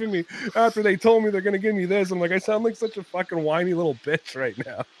they're giving me after they told me they're going to give me this. I'm like, I sound like such a fucking whiny little bitch right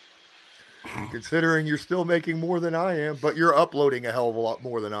now. Considering you're still making more than I am, but you're uploading a hell of a lot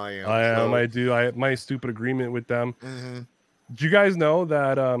more than I am. I do. I have my stupid agreement with them. Mm-hmm. Do you guys know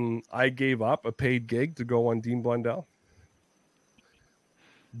that I gave up a paid gig to go on Dean Blundell?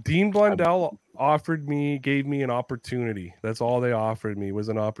 Dean Blundell gave me an opportunity. That's all they offered me was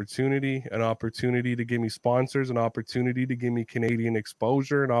an opportunity to give me sponsors, an opportunity to give me Canadian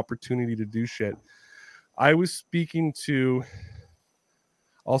exposure, an opportunity to do shit. I was speaking to,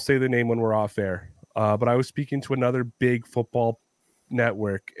 I'll say the name when we're off air, but I was speaking to another big football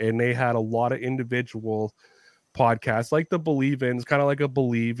network, and they had a lot of individual podcasts like the Believe-ins, kind of like a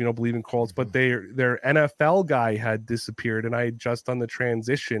Believe in Colts, but their NFL guy had disappeared, and I had just done the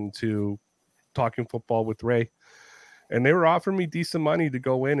transition to Talking Football with Ray, and they were offering me decent money to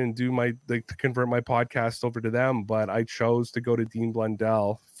go in and do to convert my podcast over to them, but I chose to go to Dean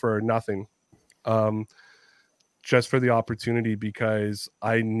Blundell for nothing. just for the opportunity, because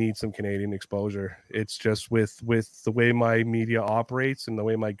I need some Canadian exposure. It's just with the way my media operates and the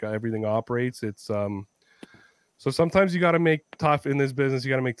way my everything operates. It's so sometimes you got to make tough in this business. You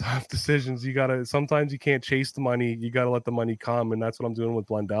got to make tough decisions. Sometimes you can't chase the money. You got to let the money come. And that's what I'm doing with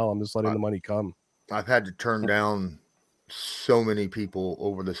Blundell. I'm just letting the money come. I've had to turn down so many people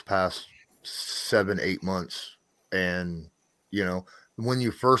over this past 7-8 months. And, when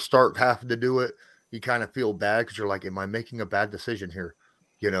you first start having to do it, you kind of feel bad because you're like, am I making a bad decision here?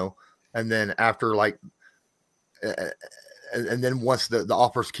 And then after and then once the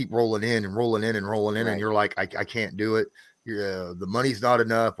offers keep rolling in and rolling in and rolling in, and you're like, I can't do it. The money's not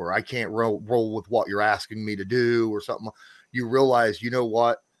enough, or I can't roll with what you're asking me to do or something. You realize, you know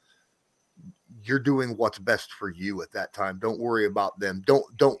what? You're doing what's best for you at that time. Don't worry about them. Don't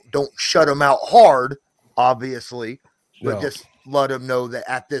shut them out hard, obviously, but just let them know that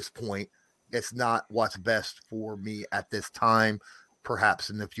at this point, it's not what's best for me at this time, perhaps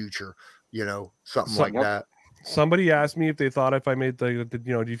in the future, something like that. Somebody asked me if they thought if I made do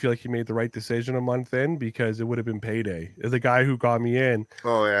you feel like you made the right decision a month in, because it would have been payday. The guy who got me in,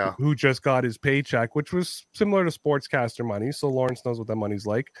 who just got his paycheck, which was similar to sportscaster money. So Lawrence knows what that money's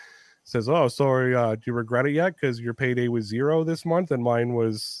like. Says, oh, sorry, do you regret it yet? Because your payday was 0 this month and mine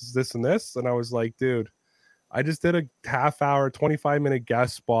was this and this. And I was like, dude, I just did a half-hour, 25-minute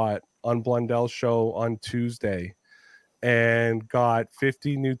guest spot on Blundell's show on Tuesday and got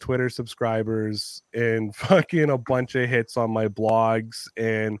 50 new Twitter subscribers and fucking a bunch of hits on my blogs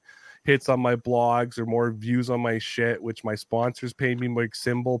or more views on my shit, which my sponsors paid me. Like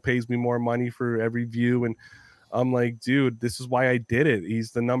Symbol pays me more money for every view. And I'm like, dude, this is why I did it.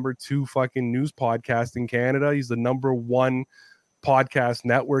 He's the number 2 fucking news podcast in Canada. He's the number 1 podcast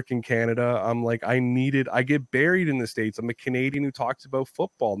network in Canada. I'm like, I get buried in the States. I'm a Canadian who talks about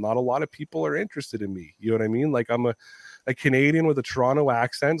football. Not a lot of people are interested in me. You know what I mean? Like, I'm a Canadian with a Toronto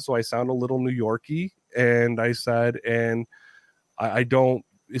accent, so I sound a little New Yorky. And I said, and I don't,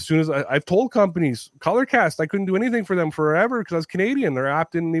 as soon as I've told companies, Colorcast, I couldn't do anything for them forever because I was Canadian. Their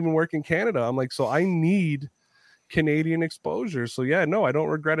app didn't even work in Canada. I'm like, so I need Canadian exposure. So yeah, no, I don't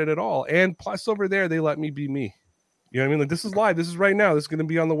regret it at all. And plus over there, they let me be me. You know what I mean? Like, this is live. This is right now. This is going to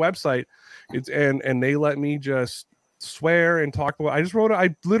be on the website. And they let me just swear and talk about.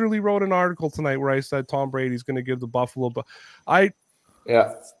 I literally wrote an article tonight where I said Tom Brady's going to give the Buffalo. But I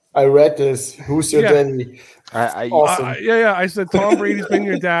read this. Who's your daddy? Awesome. I said Tom Brady's been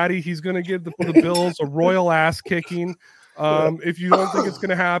your daddy. He's going to give the Bills a royal ass kicking. If you don't think it's going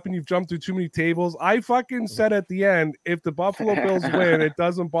to happen, you've jumped through too many tables. I fucking said at the end, if the Buffalo Bills win, it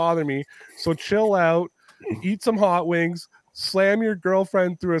doesn't bother me. So chill out. Eat some hot wings, slam your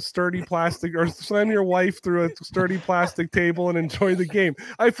girlfriend through a sturdy plastic, or slam your wife through a sturdy plastic table and enjoy the game.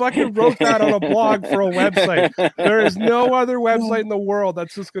 I fucking wrote that on a blog for a website. There is no other website in the world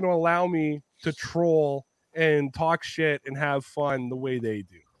that's just going to allow me to troll and talk shit and have fun the way they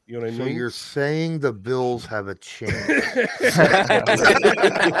do. You know what I mean? So you're saying the Bills have a chance.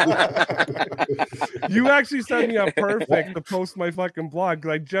 You actually set me up perfect to post my fucking blog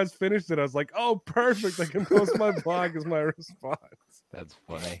because I just finished it. I was like, oh, perfect. I can post my blog as my response. That's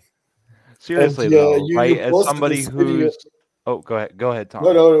funny. Seriously, though, right? As somebody who's... Oh, go ahead, Tom.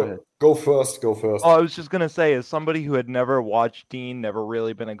 No. Go first. Oh, I was just going to say, as somebody who had never watched Dean, never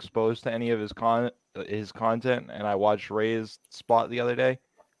really been exposed to any of his content, and I watched Ray's spot the other day,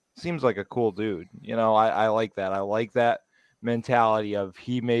 seems like a cool dude. I like that. I like that mentality of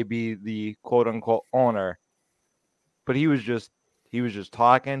he may be the quote unquote owner, but he was just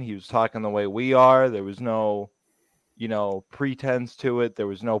talking. He was talking the way we are. There was no, pretense to it. There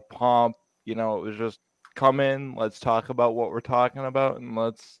was no pomp. It was just come in. Let's talk about what we're talking about, and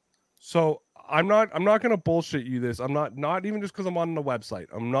let's. So I'm not going to bullshit you this. I'm not even just because I'm on the website.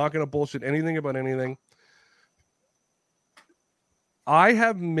 I'm not going to bullshit anything about anything. I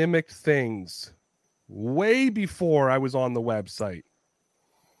have mimicked things way before I was on the website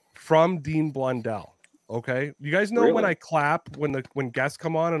from Dean Blundell. Okay, you guys know when I clap when guests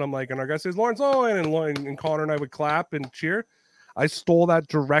come on and I'm like, and our guest says Lawrence Owen and Connor and I would clap and cheer. I stole that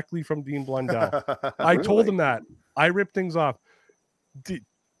directly from Dean Blundell. I told him that. I ripped things off. So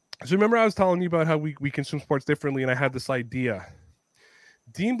remember I was telling you about how we consume sports differently, and I had this idea.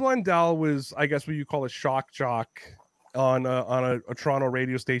 Dean Blundell was, I guess, what you call a shock jock on a Toronto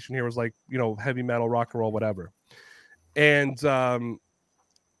radio station here. Was like, heavy metal, rock and roll, whatever. And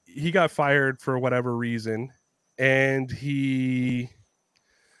he got fired for whatever reason, and he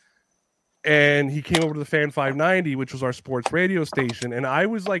came over to the Fan 590, which was our sports radio station. And I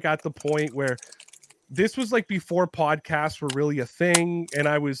was like at the point where this was like before podcasts were really a thing, and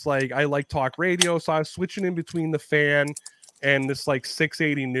I was like, I like talk radio, so I was switching in between the Fan and this like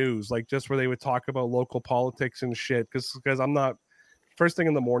 680 News, like just where they would talk about local politics and shit. Because I'm not, first thing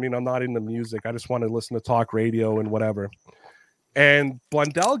in the morning, I'm not into music. I just want to listen to talk radio and whatever. And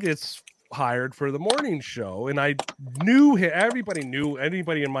Blundell gets hired for the morning show, and I knew him.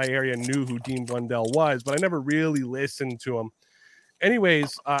 Anybody in my area knew who Dean Blundell was, but I never really listened to him.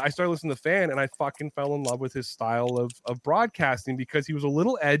 Anyways, I started listening to Fan, and I fucking fell in love with his style of broadcasting because he was a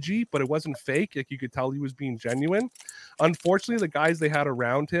little edgy, but it wasn't fake. Like, you could tell he was being genuine. Unfortunately, the guys they had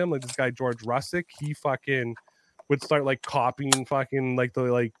around him, like this guy George Russick, he fucking would start like copying fucking like the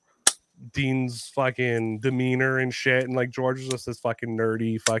like Dean's fucking demeanor and shit, and like George was just this fucking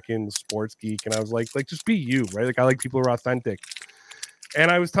nerdy fucking sports geek, and I was like just be you, right? Like, I like people who are authentic. And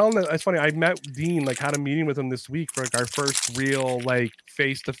I was telling them, it's funny, I met Dean, like had a meeting with him this week for like our first real like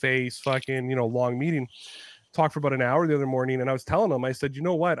face-to-face fucking, you know, long meeting. Talked for about an hour the other morning, and I was telling him, I said, you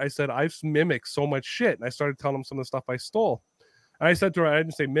know what? I said, I've mimicked so much shit. And I started telling him some of the stuff I stole. And I said to her, I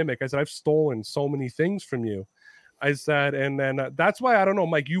didn't say mimic, I said, I've stolen so many things from you. I said, and then that's why, I don't know,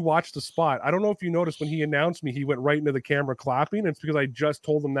 Mike, you watched the spot. I don't know if you noticed when he announced me, he went right into the camera clapping. It's because I just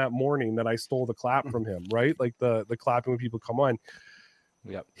told him that morning that I stole the clap from him, right? Like the clapping when people come on.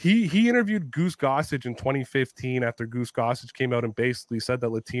 Yep. He interviewed Goose Gossage in 2015 after Goose Gossage came out and basically said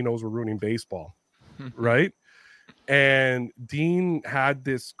that Latinos were ruining baseball, right? And Dean had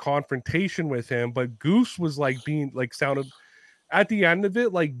this confrontation with him, but Goose was like being like sounded at the end of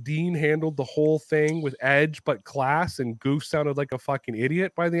it like Dean handled the whole thing with edge but class, and Goose sounded like a fucking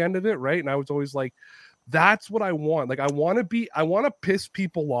idiot by the end of it, right? And I was always like, that's what I want. Like, I want to piss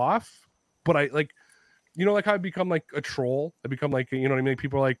people off, but I like, you know, like how I become like a troll. I become like, you know what I mean?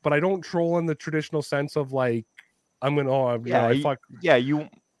 People are like, but I don't troll in the traditional sense of like, I'm gonna,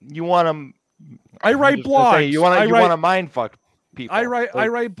 you want to. I write blogs. You want to mind fuck people. I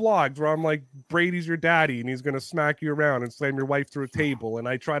write blogs where I'm like, Brady's your daddy, and he's gonna smack you around and slam your wife through a table, and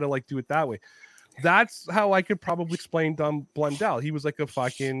I try to like do it that way. That's how I could probably explain Dumb Blundell. He was like a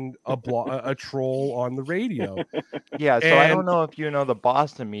fucking a troll on the radio. Yeah, so I don't know if you know the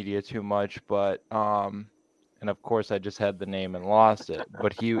Boston media too much, but and of course I just had the name and lost it.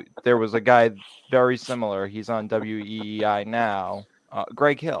 But there was a guy very similar. He's on WEEI now.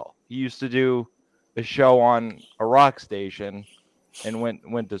 Greg Hill. He used to do a show on a rock station and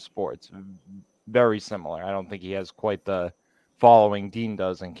went to sports. Very similar. I don't think he has quite the following Dean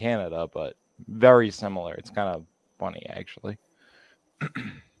does in Canada, but very similar. It's kind of funny, actually.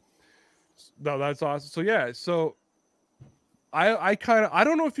 No, that's awesome. So yeah, so I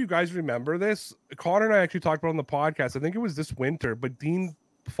don't know if you guys remember this. Connor and I actually talked about it on the podcast. I think it was this winter, but Dean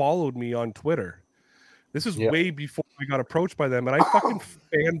followed me on Twitter. This is way before I got approached by them, and I fucking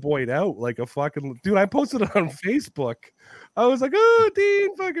fanboyed out like a fucking dude. I posted it on Facebook. I was like, "Oh,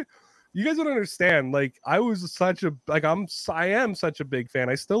 Dean, fucking." You guys don't understand. Like, I was such a I am such a big fan.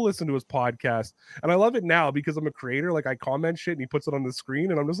 I still listen to his podcast, and I love it now because I'm a creator. Like, I comment shit, and he puts it on the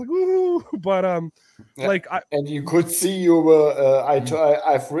screen, and I'm just like, ooh. But and you could see you were.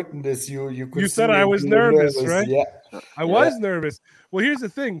 I've written this. You could. You said I was nervous, right? Yeah, I was nervous. Well, here's the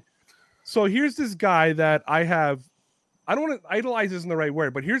thing. So here's this guy that I don't want to idolize isn't the right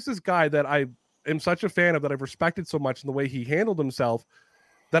word, but here's this guy that I am such a fan of, that I've respected so much in the way he handled himself,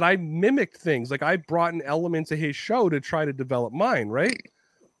 that I mimicked things. Like, I brought in elements of his show to try to develop mine, right?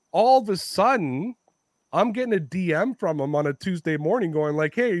 All of a sudden, I'm getting a DM from him on a Tuesday morning going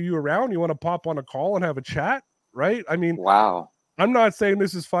like, hey, are you around? You want to pop on a call and have a chat? Right? I mean, wow. I'm not saying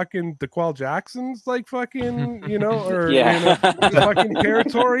this is fucking DeQuell Jackson's like fucking, you know, or you know, fucking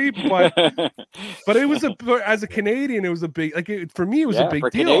territory, but it was as a Canadian, it was a big, like, for me, it was a big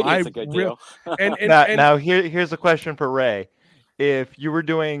deal. It's a good deal. And now here's a question for Ray. If you were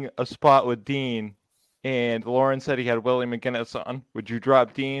doing a spot with Dean and Lawrence said he had Willie McGinnis on, would you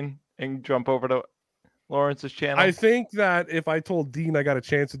drop Dean and jump over to Lawrence's channel? I think that if I told Dean I got a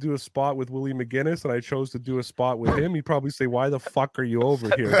chance to do a spot with Willie McGinnis and I chose to do a spot with him, he'd probably say, why the fuck are you over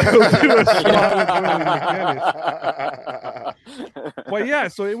here? Go do a spot with Willie McGinnis. But yeah,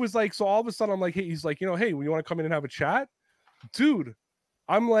 so it was like, so all of a sudden I'm like, hey, he's like, you know, hey, you want to come in and have a chat? Dude,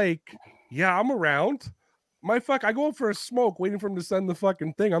 I'm like, yeah, I'm around. I go out for a smoke waiting for him to send the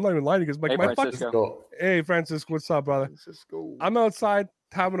fucking thing. I'm not even lying because like, hey, Francisco, what's up, brother? Francisco. I'm outside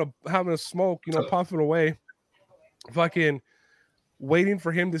having a smoke, you know, puffing away, fucking waiting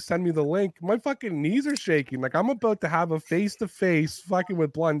for him to send me the link. My fucking knees are shaking. Like, I'm about to have a face-to-face fucking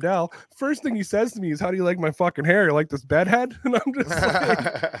with Blundell. First thing he says to me is, how do you like my fucking hair? You like this bedhead? And I'm just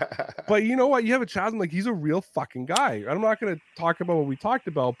like, but you know what? You have a chat. I'm like, he's a real fucking guy. I'm not going to talk about what we talked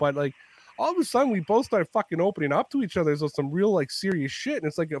about, but like, all of a sudden we both start fucking opening up to each other. So some real like serious shit. And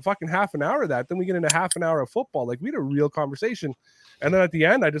it's like a fucking half an hour of that. Then we get into half an hour of football. Like we had a real conversation. And then at the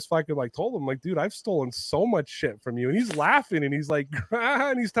end, I just fucking like told him like, dude, I've stolen so much shit from you. And he's laughing and he's like,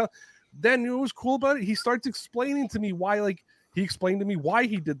 and he's telling. Then you know what was cool about it? He starts explaining to me why, like, he explained to me why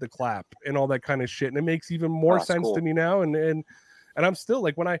he did the clap and all that kind of shit. And it makes even more sense to me now. And I'm still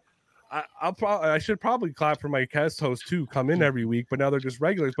like, when I should probably clap for my guest hosts too, come in every week, but now they're just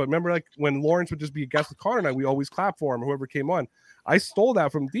regulars. But remember, like when Lawrence would just be a guest with Connor and I, we always clap for him, whoever came on. I stole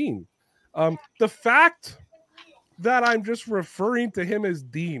that from Dean. The fact that I'm just referring to him as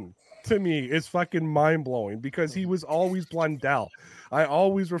Dean to me is fucking mind-blowing because he was always Blundell. I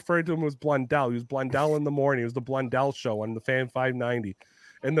always referred to him as Blundell. He was Blundell in the morning. It was the Blundell show on the Fan 590.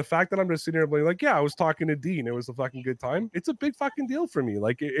 And the fact that I'm just sitting here being like, yeah, I was talking to Dean. It was a fucking good time. It's a big fucking deal for me.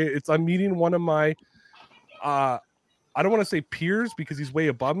 Like I'm meeting one of my, I don't want to say peers because he's way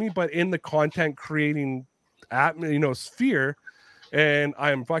above me, but in the content creating sphere. And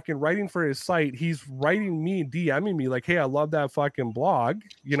I'm fucking writing for his site. He's writing me, DMing me like, hey, I love that fucking blog,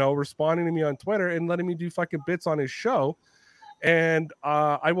 responding to me on Twitter and letting me do fucking bits on his show. And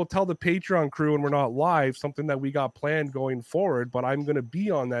I will tell the Patreon crew when we're not live, something that we got planned going forward, but I'm going to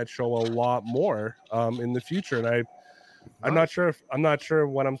be on that show a lot more in the future. And I'm not sure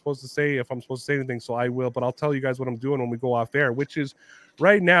what I'm supposed to say, if I'm supposed to say anything. So I will, but I'll tell you guys what I'm doing when we go off air, which is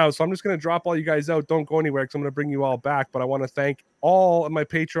right now. So I'm just going to drop all you guys out. Don't go anywhere because I'm going to bring you all back. But I want to thank all of my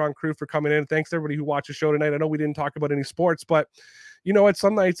Patreon crew for coming in. Thanks to everybody who watched the show tonight. I know we didn't talk about any sports, but you know what?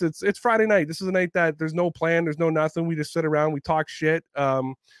 Some nights it's Friday night. This is a night that there's no plan. There's no nothing. We just sit around. We talk shit.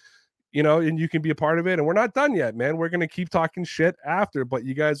 And you can be a part of it. And we're not done yet, man. We're going to keep talking shit after. But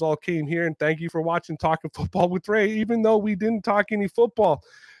you guys all came here, and thank you for watching Talking Football with Ray, even though we didn't talk any football.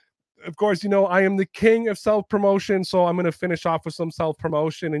 Of course, I am the king of self-promotion, so I'm going to finish off with some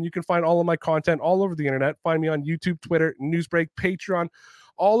self-promotion. And you can find all of my content all over the internet. Find me on YouTube, Twitter, Newsbreak, Patreon,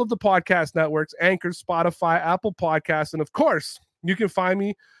 all of the podcast networks, Anchor, Spotify, Apple Podcasts, and of course, you can find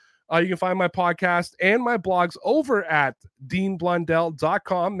me. You can find my podcast and my blogs over at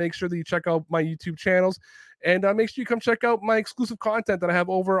deanblundell.com. Make sure that you check out my YouTube channels and make sure you come check out my exclusive content that I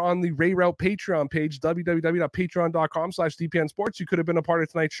have over on the Ray Route Patreon page, www.patreon.com/DPN Sports. You could have been a part of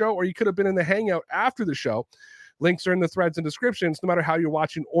tonight's show, or you could have been in the Hangout after the show. Links are in the threads and descriptions. No matter how you're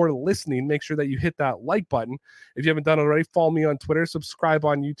watching or listening, make sure that you hit that like button. If you haven't done it already, follow me on Twitter, subscribe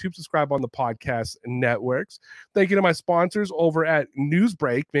on YouTube, subscribe on the podcast networks. Thank you to my sponsors over at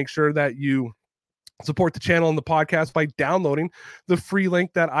Newsbreak. Make sure that you support the channel and the podcast by downloading the free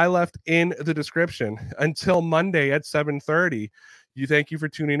link that I left in the description. Until Monday at 7:30, thank you for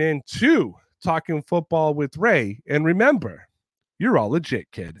tuning in to Talking Football with Ray. And remember, you're all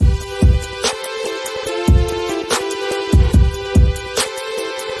legit, kid.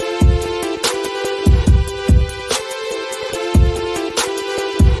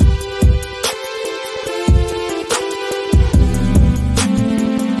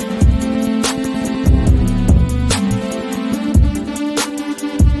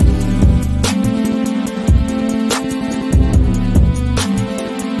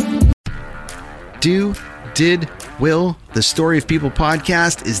 Do, Did, Will, the Story of People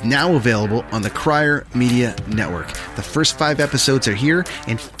podcast is now available on the Crier Media Network. The first 5 episodes are here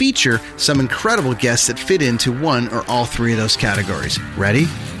and feature some incredible guests that fit into one or all 3 of those categories. Ready?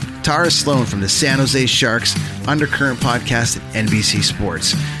 Tara Sloan from the San Jose Sharks Undercurrent podcast at NBC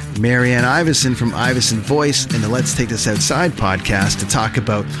Sports. Marianne Iverson from Iverson Voice and the Let's Take This Outside podcast to talk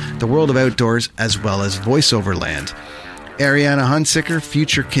about the world of outdoors as well as voiceover land. Ariana Hunsicker,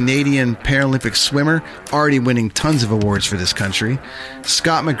 future Canadian Paralympic swimmer, already winning tons of awards for this country.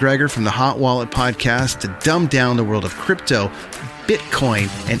 Scott McGregor from the Hot Wallet podcast to dumb down the world of crypto, Bitcoin,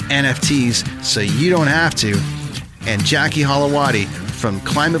 and NFTs so you don't have to. And Jackie Holowati from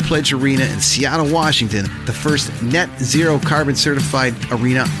Climate Pledge Arena in Seattle, Washington, the first net zero carbon certified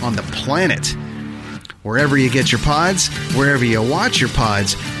arena on the planet. Wherever you get your pods, wherever you watch your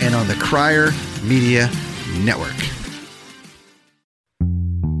pods, and on the Crier Media Network.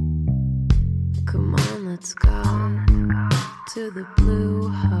 Let's go to the Blue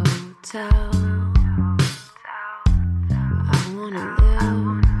Hotel. I wanna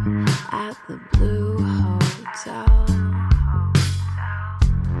live at the Blue Hotel.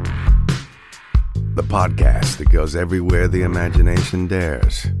 The podcast that goes everywhere the imagination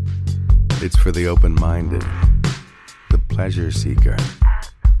dares. It's for the open-minded, the pleasure seeker.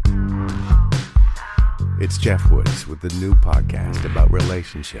 It's Jeff Woods with the new podcast about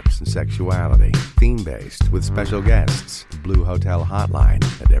relationships and sexuality, theme-based with special guests, Blue Hotel Hotline,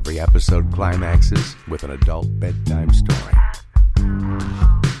 and every episode climaxes with an adult bedtime story.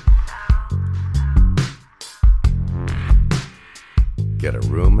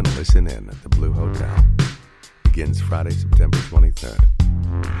 Listen in at the Blue Hotel. Begins Friday, September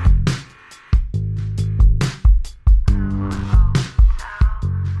 23rd.